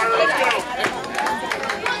time, Carter, let's go.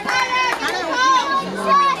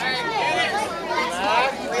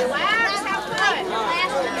 Relax, have fun.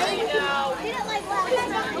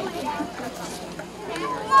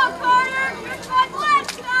 Come on, Carter. You're fun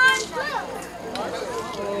left, son.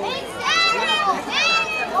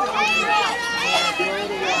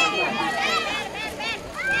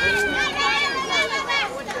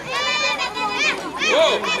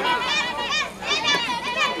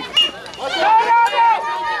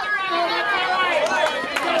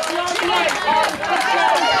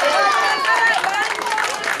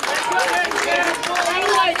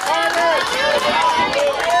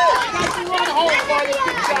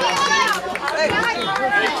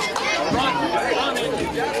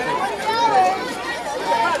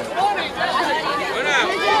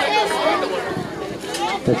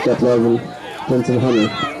 Next up, 11, Vincent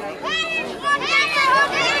Hunter.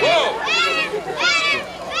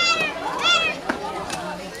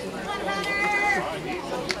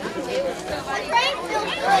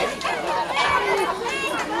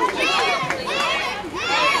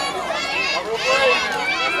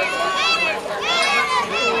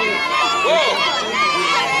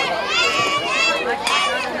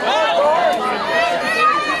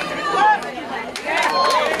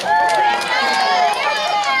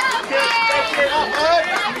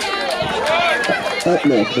 Up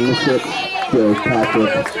next, number 6, Joe Patrick.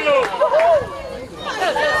 Let's go.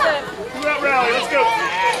 Do that rally. Let's go.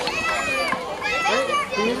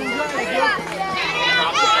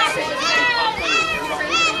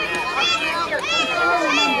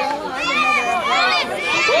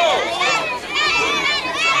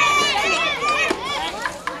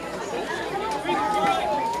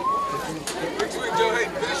 Big swing, Joe. Hey,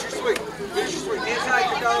 finish your swing. Finish your swing. Inside,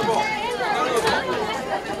 get down the ball. Down the ball.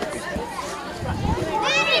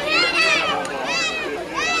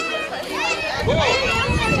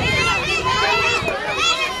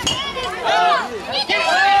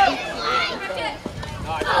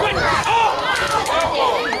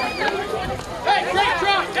 Hey, great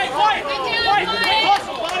try! Hey, White! White!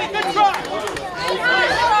 Hustle, buddy! Good try!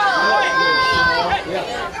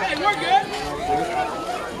 Hey, we're good!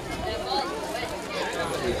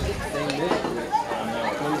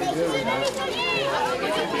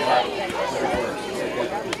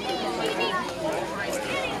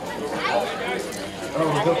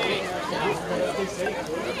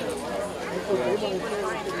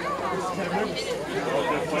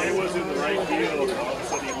 The play was in the right field, and all of a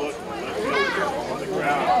sudden he looked on the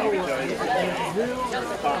ground. You can tell he was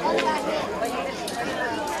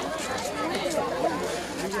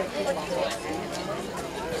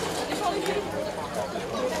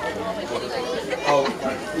Oh,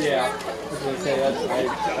 yeah. I was going to say, I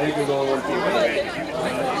think we're going one team.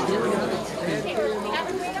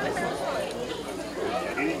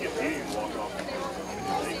 he didn't walk off.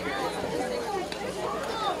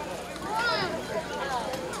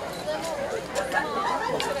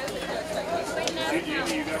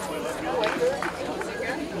 You got to play left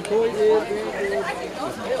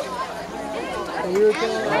field. We were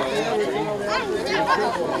telling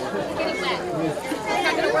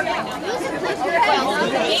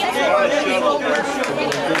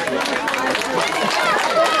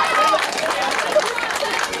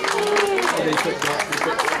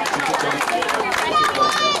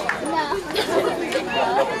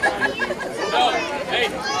Hey,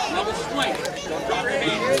 double swing. Don't drop your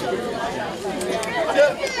hands. Come on,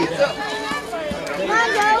 Joe.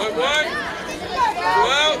 What?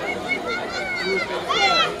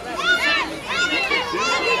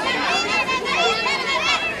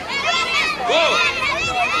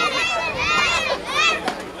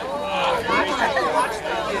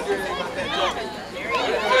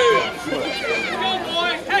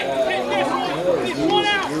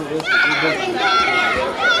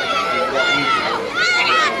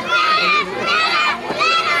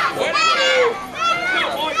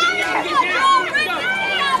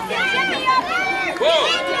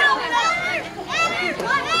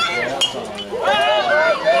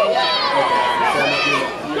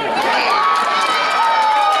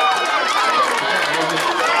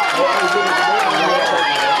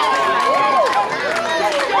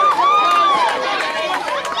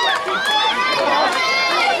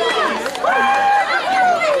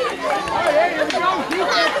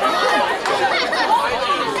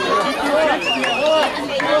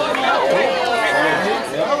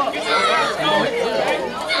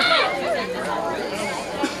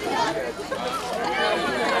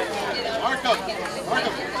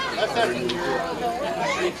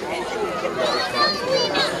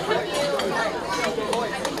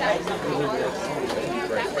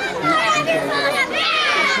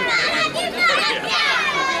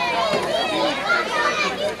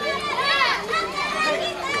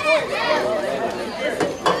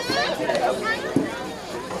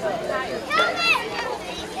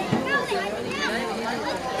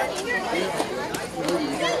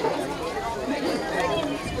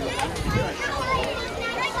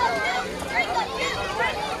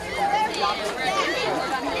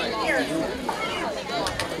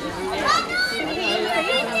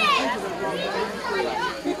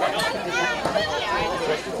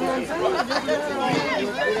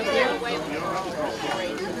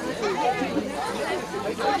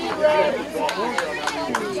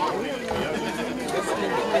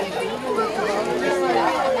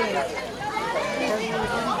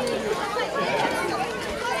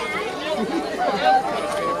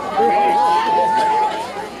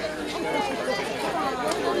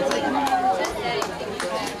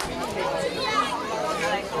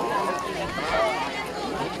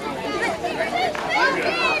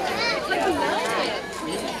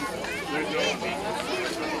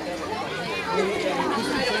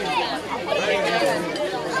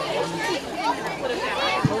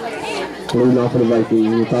 Leading off for the Vikings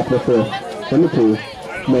in the top of the fifth. Number 2,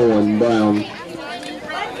 Nolan Brown. Let's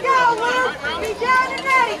go, Luke. Be down and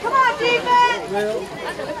ready. Come on, defense.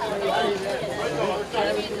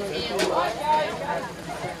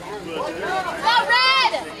 Go,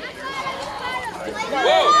 Red.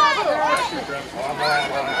 Whoa!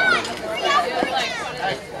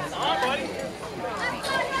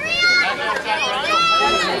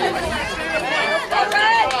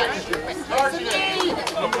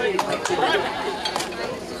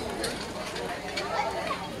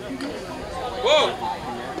 Whoa!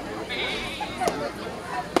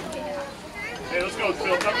 Hey, let's go, Phil.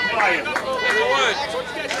 Nothing by you. Sorry.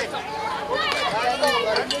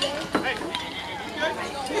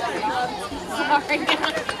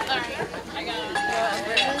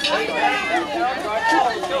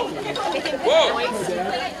 Whoa!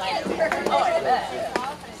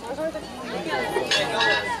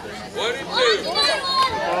 What did you do?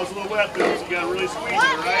 Ball's a little wet, Bill, so you got to really squeeze it, all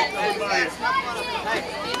right? Nothing by you.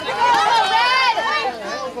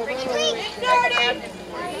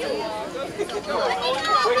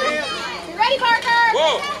 Ready, Parker?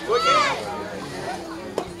 Whoa!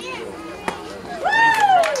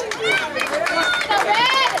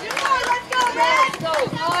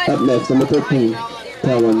 Up next, number 13,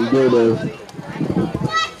 Talon Gildo.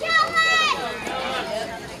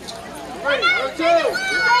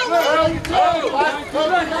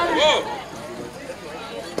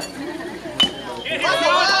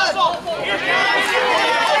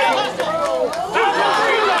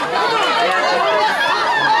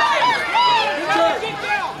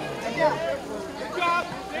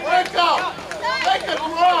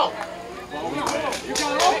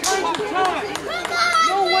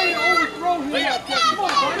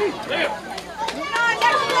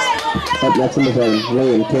 Up next, number 7,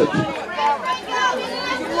 Liam Kitch.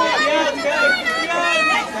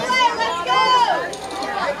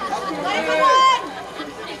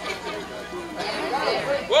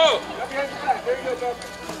 Whoa!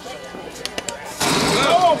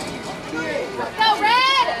 Go,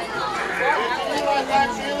 Red!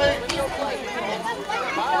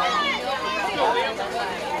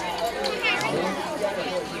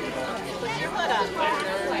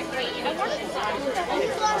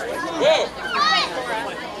 Whoa!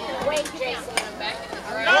 Wait, Jason.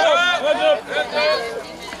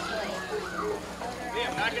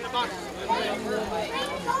 Back in the box.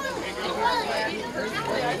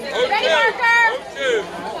 Ready, Parker?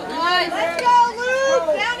 Let's go, Luke!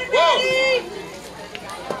 Down and ready!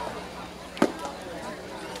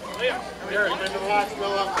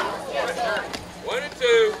 One and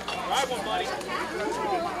two. Drive one, buddy.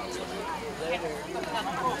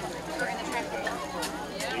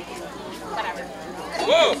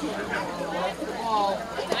 Whoa!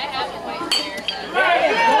 I have a white chair.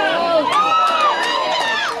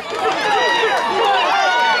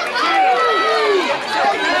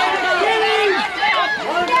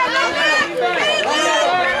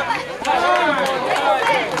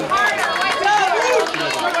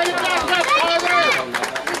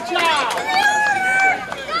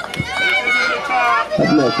 Up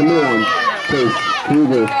next, number 1, Chase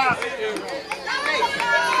Kruger.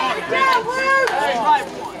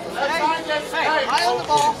 Eye on the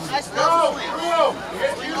ball. Nice go. All the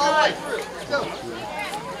way through. Go.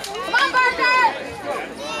 Come on, Parker!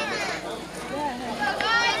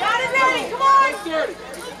 Got it ready, come on!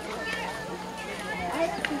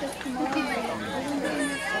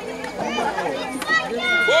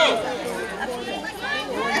 Whoa!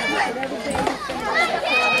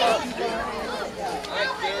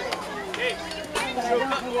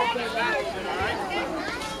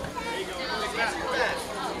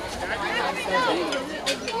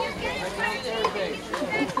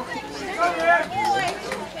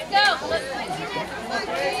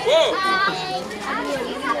 Whoa!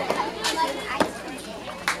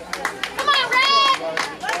 Come on, Red!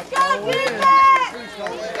 Let's go, defense!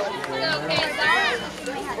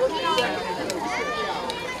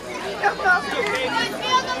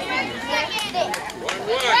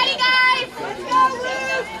 Ready, guys? Let's go,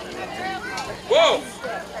 Luke! Whoa!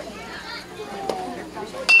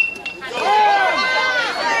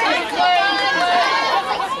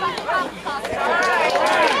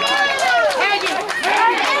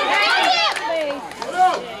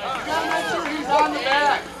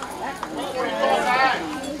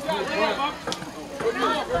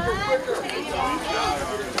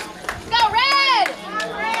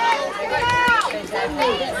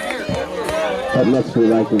 Up next for the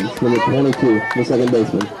Vikings, number 22, the second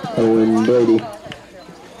baseman, Owen Brady.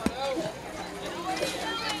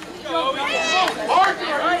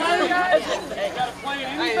 Hey, got to play it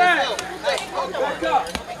in back.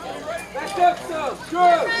 Good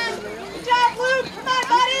job, Luke. Come on,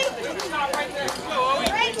 buddy.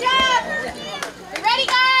 Great job. You ready,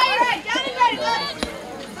 guys? All right, down and ready, Luke.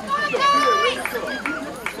 Come on, guys.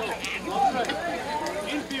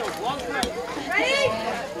 Infield, long straight. Ready?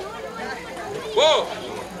 Whoa!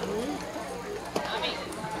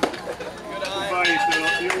 Buddy, Phil.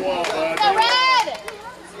 You walk, bud. Go, Red.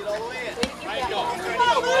 Come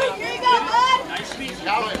on, Luke. Here you go, bud. Nice speed.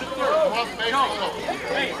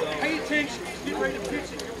 Hey, pay attention. Get ready to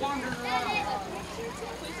pitch it. You're wandering around.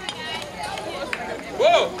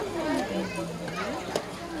 Whoa!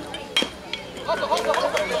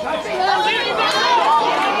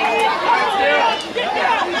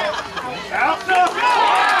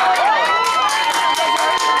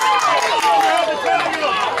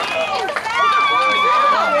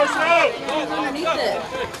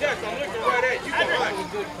 Yes, I'm looking right at you behind.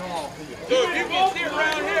 So if you can see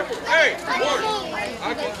around here, hey, Warren, I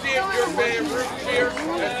can see if you're paying root cheer.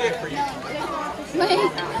 That's it for you.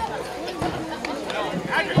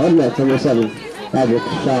 Up next, number 7, Patrick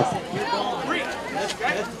Shaw.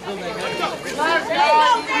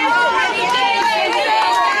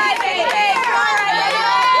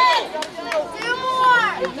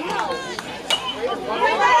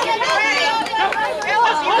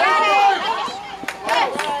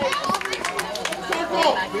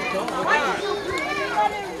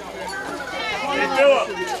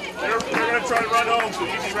 They're going to try to run home, so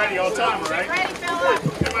you be ready all the time, all right?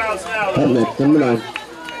 Come out now. Up next, number 9,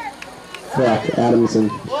 Brock Adamson.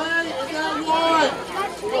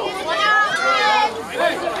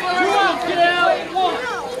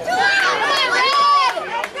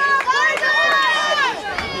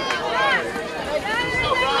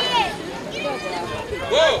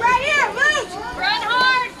 Whoa! Right here, move! Run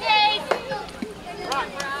hard, Kate!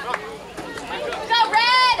 Go,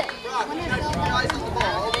 Red!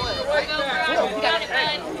 You got it,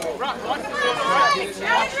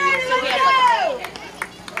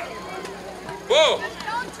 Whoa!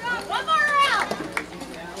 One more round!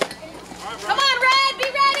 Come on, Red, be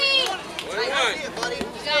ready!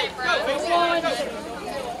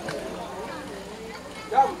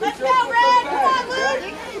 Let's go, Red! Come on, Luke!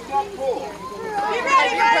 Be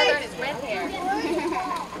ready, buddy!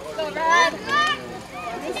 Go, Red!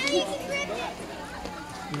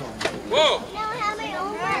 Whoa! Go,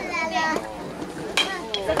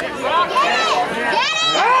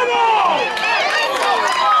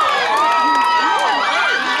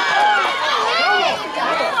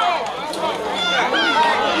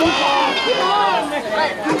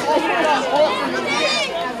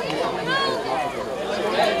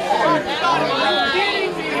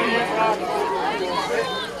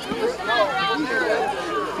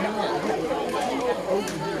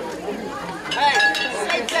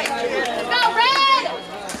 Red!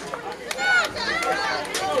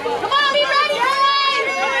 Come on, be ready, Red!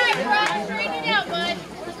 Straighten it out, bud.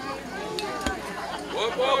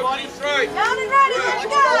 One ball, one strike. Down and ready, let's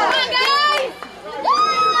go! Come on, guys!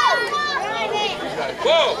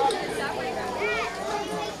 Whoa!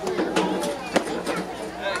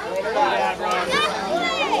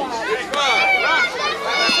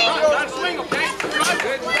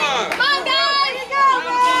 Good spot. Come on, guys! Here you go,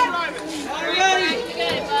 bud! You got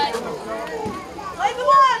it, bud. Play the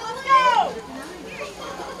one, let's go!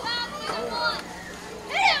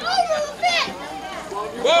 Hit it over the pit!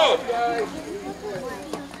 Whoa!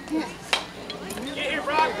 Get here,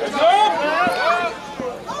 Brock. Let's go.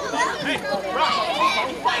 Hey, Brock.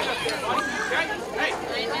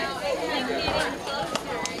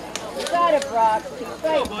 You got it, Brock. Keep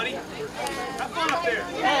Go, buddy. Have fun up there.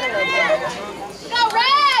 Go,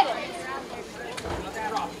 Red!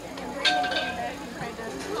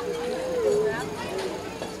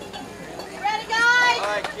 You ready, guys?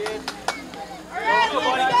 All right, kid. All right,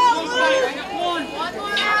 let's go, Luke. One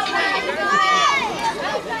more out,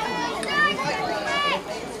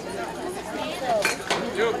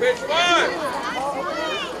 You pitch 5.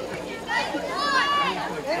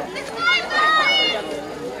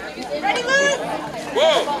 Ready, Luke?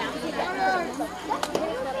 Whoa!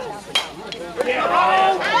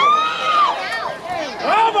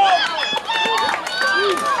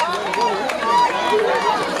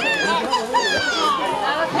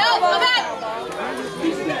 No, go back.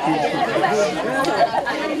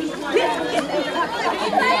 Here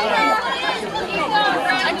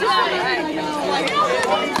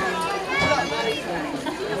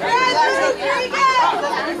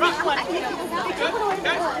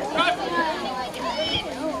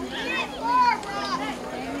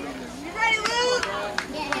you ready, Luke?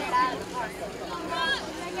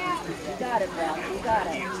 You got it, Brock. You got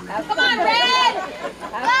it. Have Come fun. on, Red!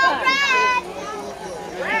 Have Go, fun. Red!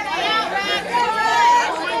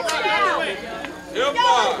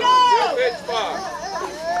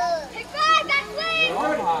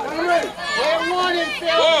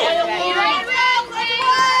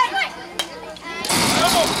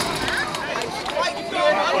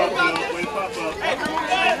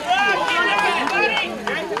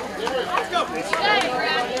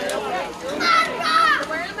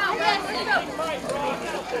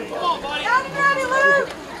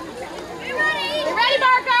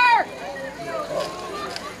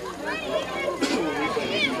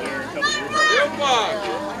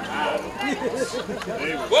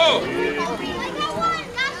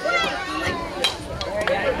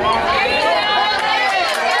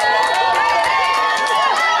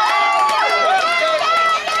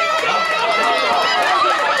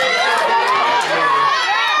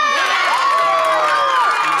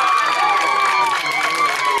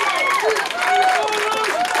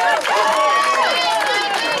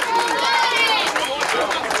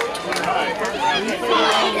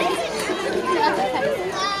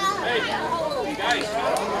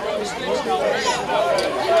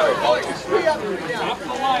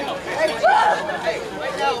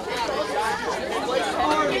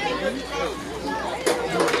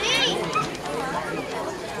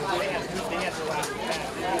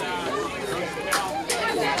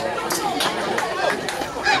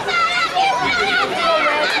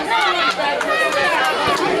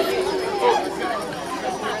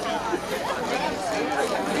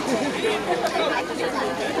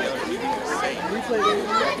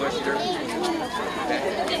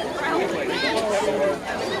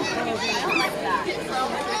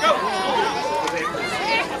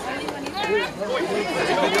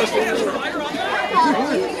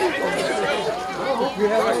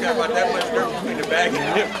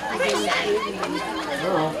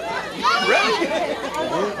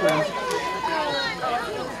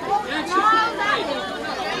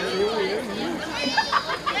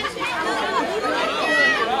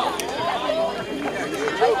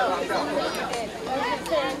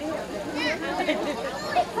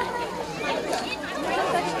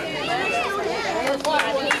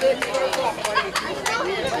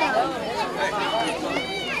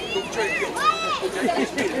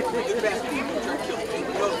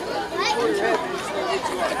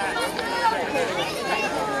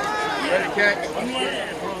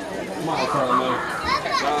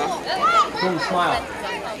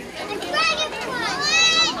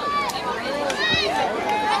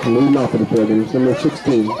 Leading off of the Pilgrims, number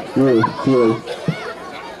 16, Ruth Keeley.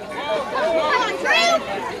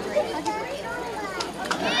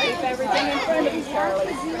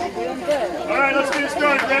 Alright, let's get it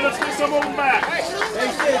started, man. Let's get some of them back.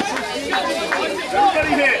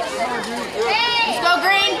 Everybody hits. Let's go,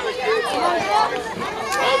 Green.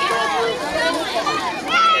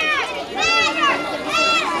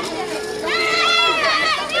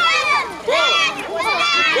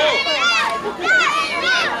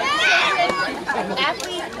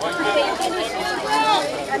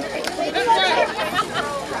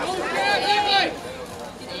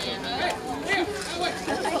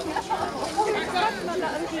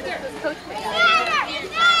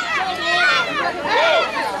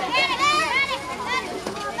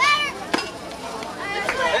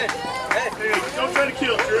 Don't try to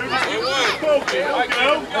kill, Drew. Just poke it.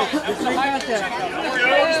 Don't go. Just make contact. Don't go.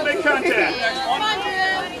 Just make contact. Come on, Drew.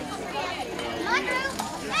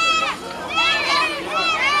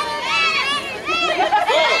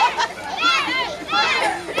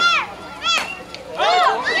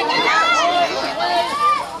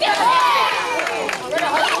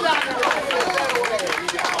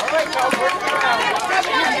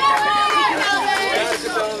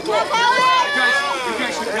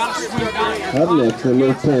 Up next,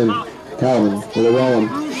 number 10, Calvin Llewellyn.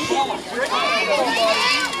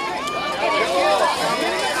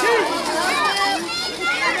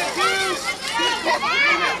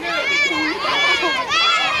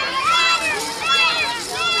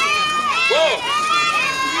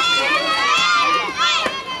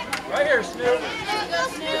 Right here, Snoop.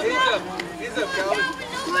 He's up, Calvin.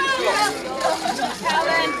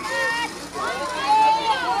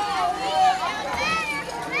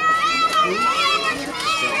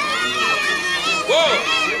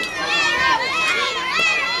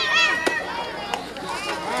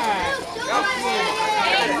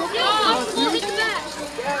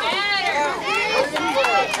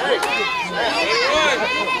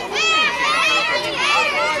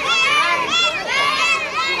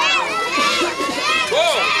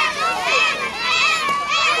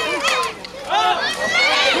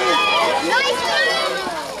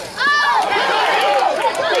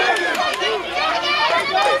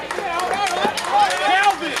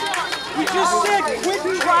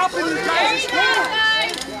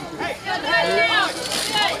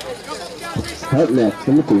 Up next,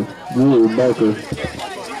 number 2, Drew Barker.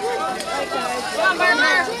 Come on,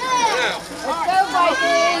 Barker. Let's go,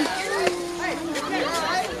 Vikings.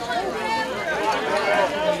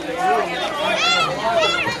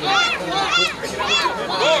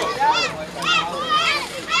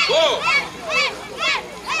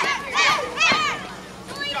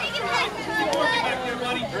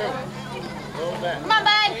 Come on,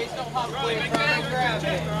 bud.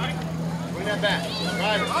 Bring that back.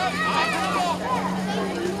 Drive it.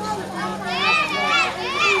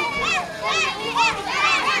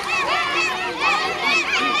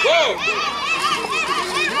 Whoa!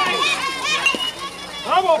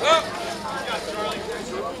 Come on,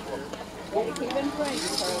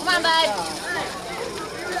 Come on, bud.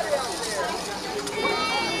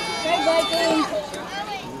 Okay, Vikings.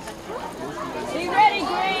 Be ready,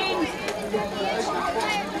 Green.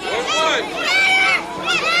 one.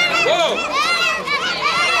 Whoa!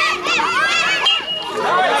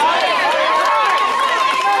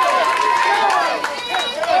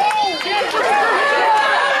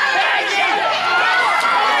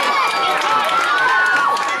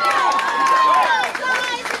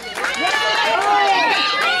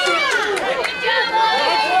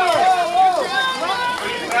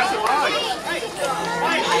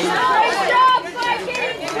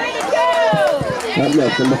 Up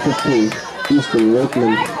next, number 15, Easton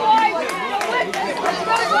Lakeland.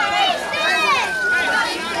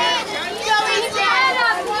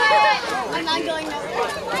 I'm not going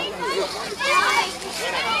nowhere.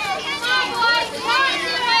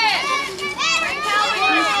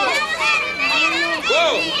 Whoa!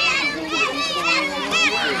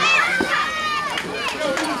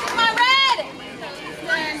 Come on, Red!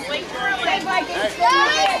 Stay, Vikings. Go!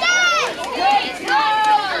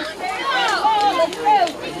 Let's go!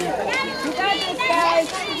 You got this, guys.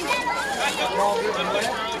 Come on, Easton!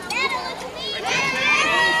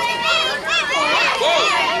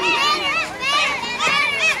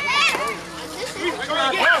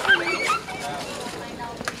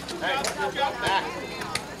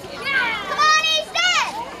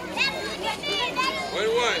 Wait,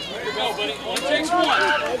 one. Here you go, buddy. It takes one.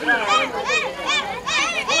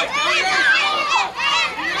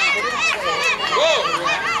 Whoa!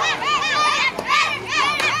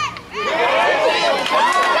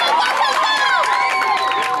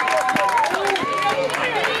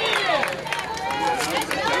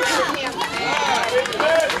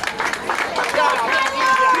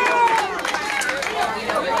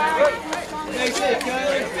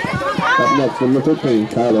 Up next, number 13,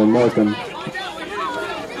 Tyler Markham.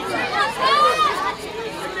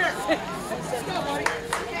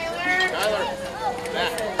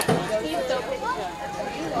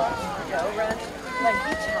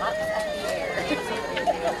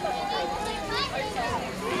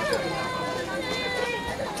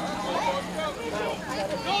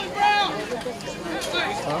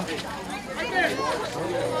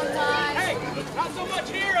 Hey, not so much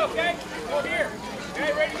here, okay? Go here.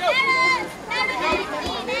 Okay, ready to go.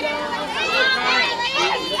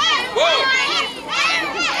 Whoa!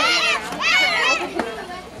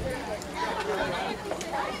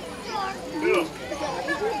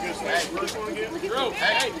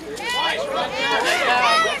 Hey, twice, right there.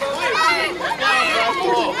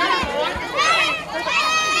 Whoa!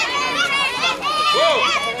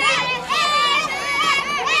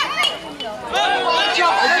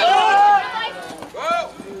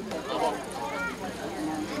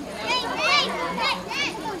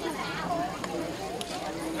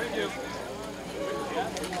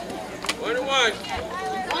 One.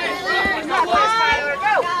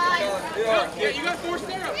 Yeah, you got force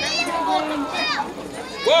there, okay?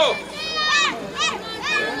 Whoa!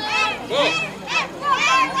 Whoa!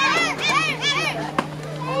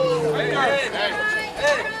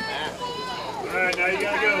 Hey. All right, now you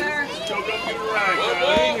gotta go. Choke up to the right.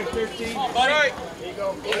 Come on, buddy. Here you go.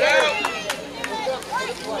 Get out.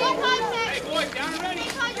 Hey, boys, down and ready.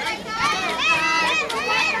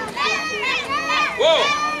 Whoa!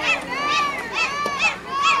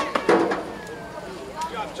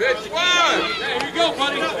 Switch one! There you go,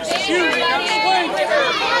 buddy. This is you. You got to swing.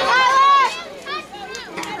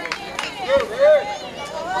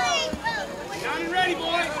 Down and ready,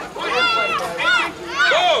 boys.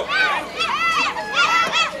 Go!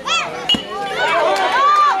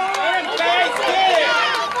 And base it!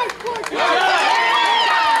 Good job!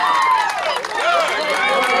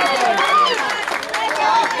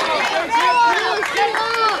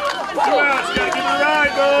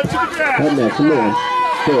 Up next, number 1,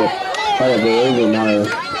 Philip Oliver Overmeyer.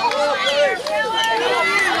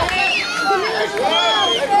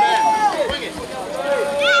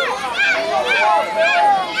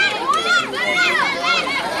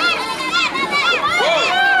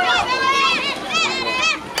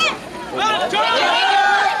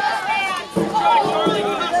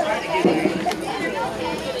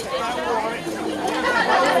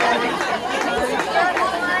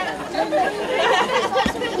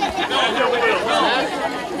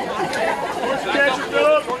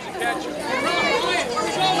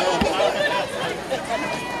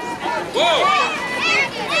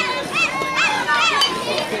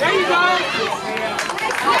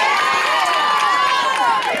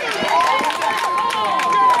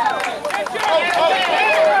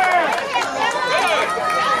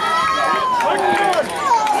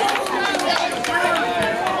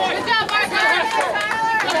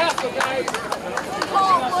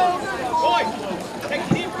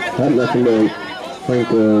 Had nothing to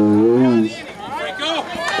Franco Ruiz. Franco!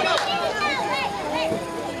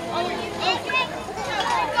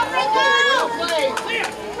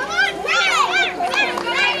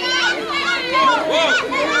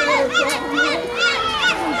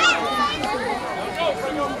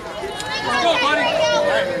 Let's go, buddy!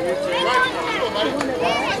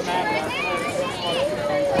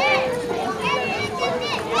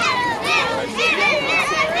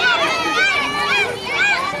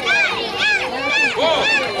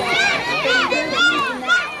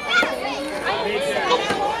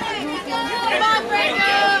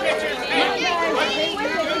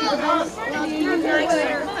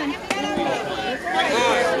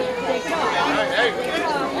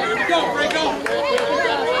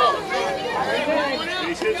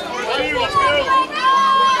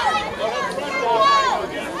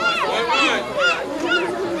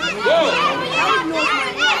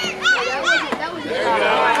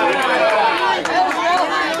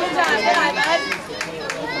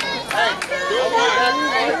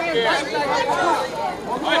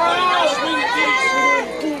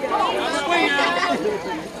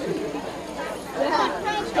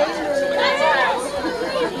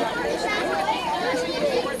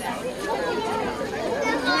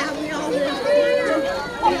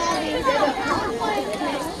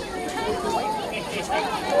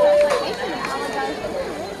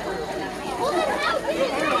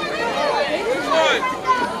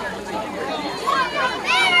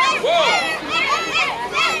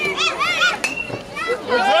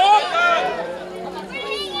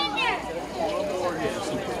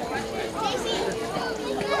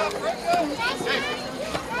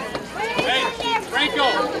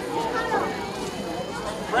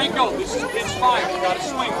 Franco, this is pitch 5. You got to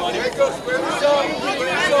swing, buddy. Franco, square yourself. Square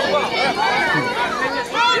yourself up.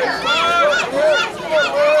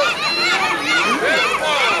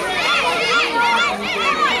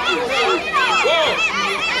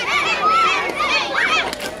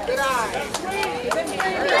 Good eye.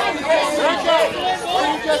 What do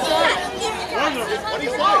you just say? What do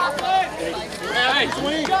you say? Hey,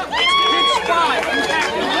 swing. Pitch 5.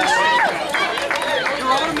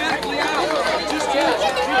 You're automatically out. Just catch.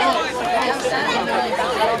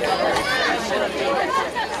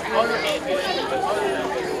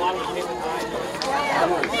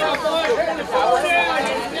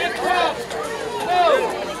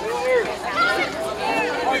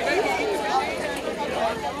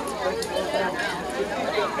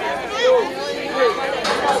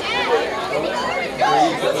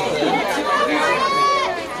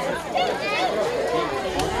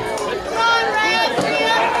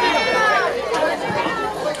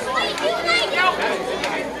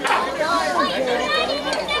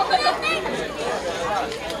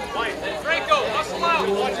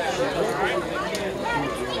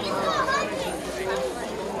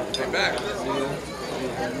 Back.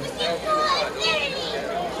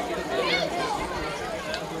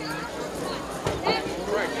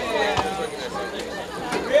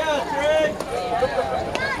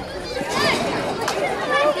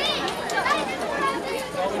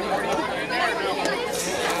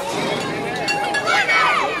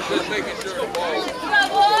 Just making sure the ball. Come on,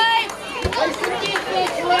 boys! Let's get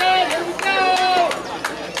this way. Here we go!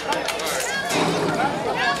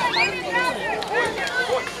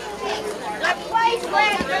 Good play,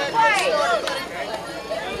 Flynn. Good play.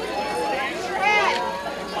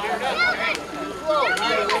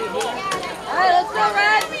 All right, let's go,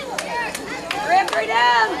 Red. Referee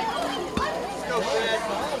down.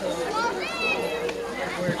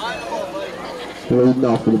 Leading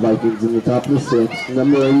off for the Vikings in the top of the 6th,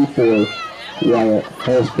 number 84, Wyatt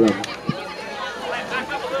Hallstrom.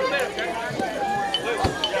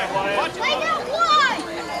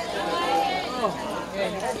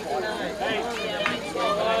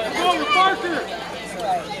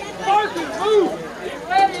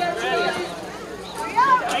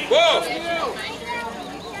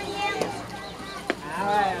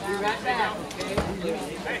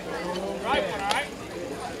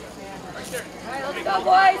 Let's go,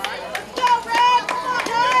 boys! Let's go, Red! Come on,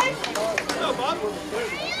 guys! Go, Bob!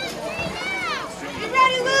 You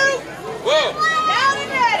ready, Luke? Whoa! Down and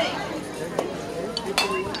ready!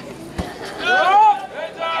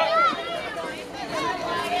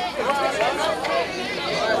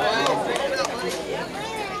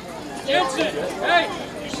 Jensen, hey,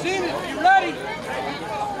 you seen it? You ready?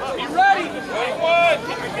 Be ready! Come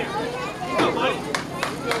on, buddy!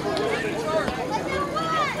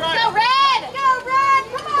 Go, Red! Go, Red!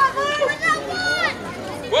 Come on, Luke!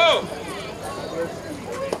 Whoa!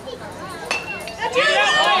 That's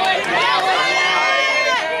it!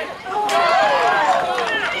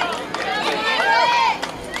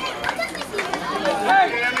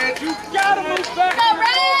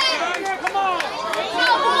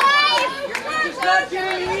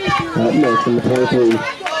 Up next, number 23,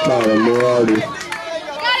 Colin Moriarty.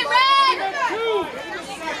 Got it, Red!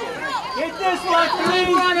 Get this one, clean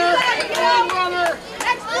runner.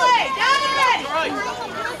 Next play, down and ready.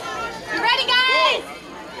 You ready, guys?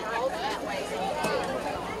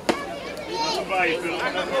 Another bite, Phil.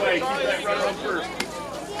 Another bite. Keep that runner on first.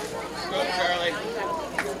 Go, Charlie.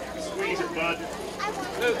 Squeeze it, bud.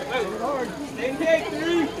 Stay big,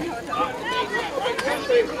 3.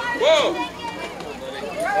 Whoa!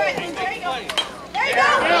 There you go. There you go.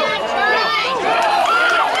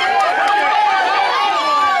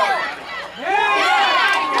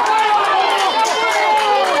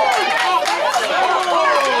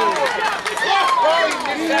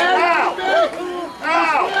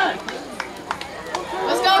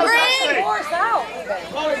 Let's go, Green. Force out.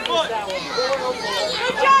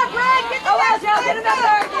 Good job, Red. Get the last out. Get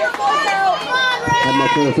another. Force out. Come on, Red. Up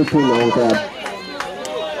next, number 15, Old Tab.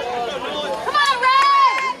 Come on, Red.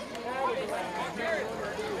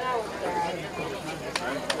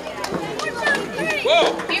 Whoa!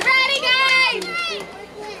 Be ready, guys.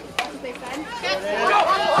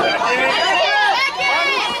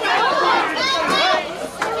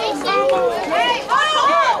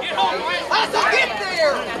 Get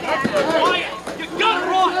there! Quiet! You got it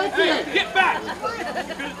wrong! Hey, get back! Come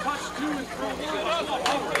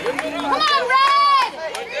on, Red.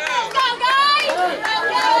 Let's go, guys.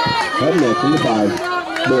 Up next, number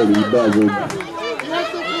 5, Birdie Buzzard.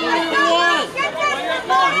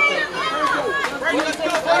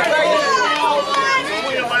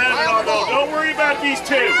 Don't worry about these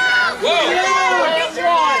two.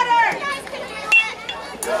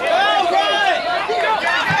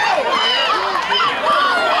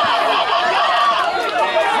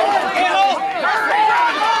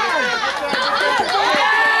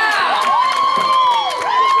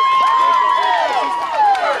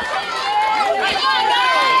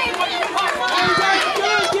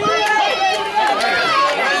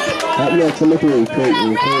 Up next, number 3,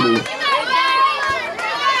 Creighton Cody.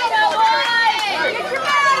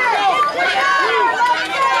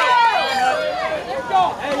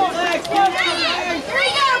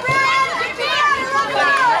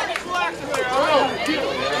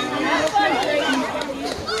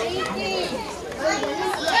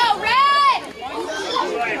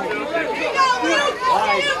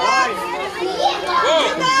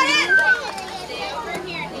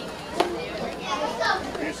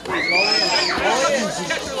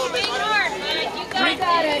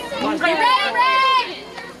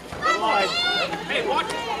 Hey, watch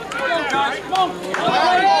it! Guys, come on!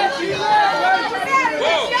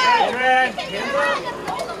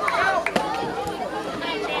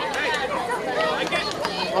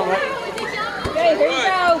 Okay, here you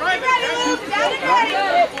go.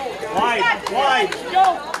 Wide. Go!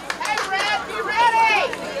 Hey, Red, be ready!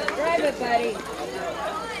 Drive it, buddy.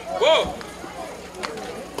 Whoa!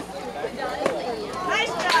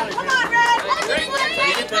 Nice job. Come on, Red.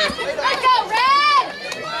 Let's go, Red!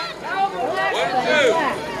 1, 2.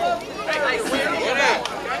 One out.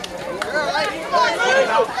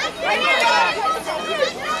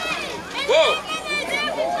 Whoa!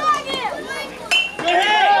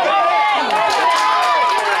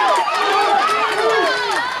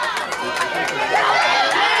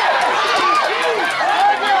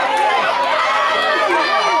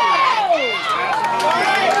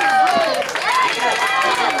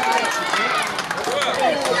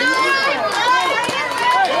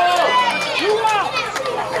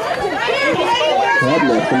 Up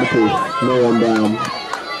next, number 2, no one down.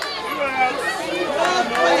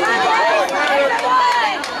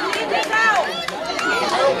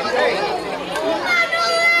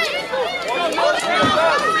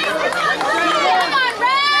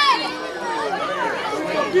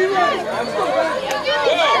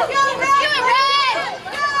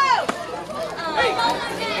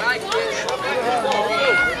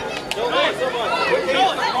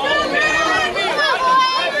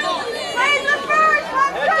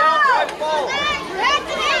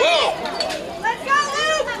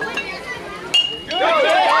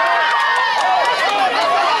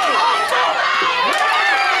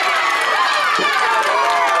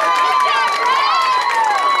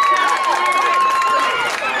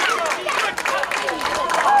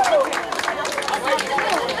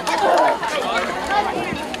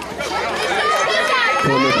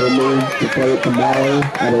 To play it tomorrow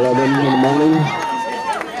at 11 in the morning.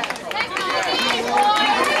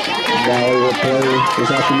 Valley will play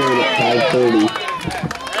this afternoon at 5:30.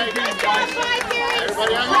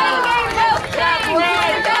 Everybody on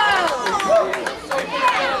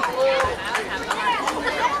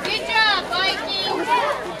Good job, Vikings.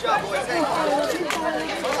 Good job, boys.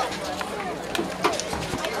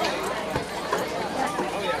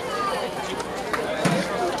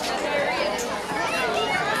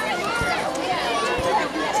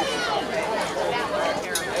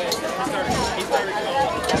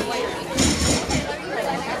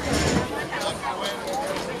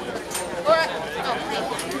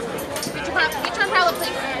 Get your umbrella,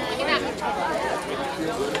 please. Get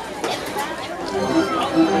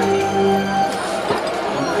that.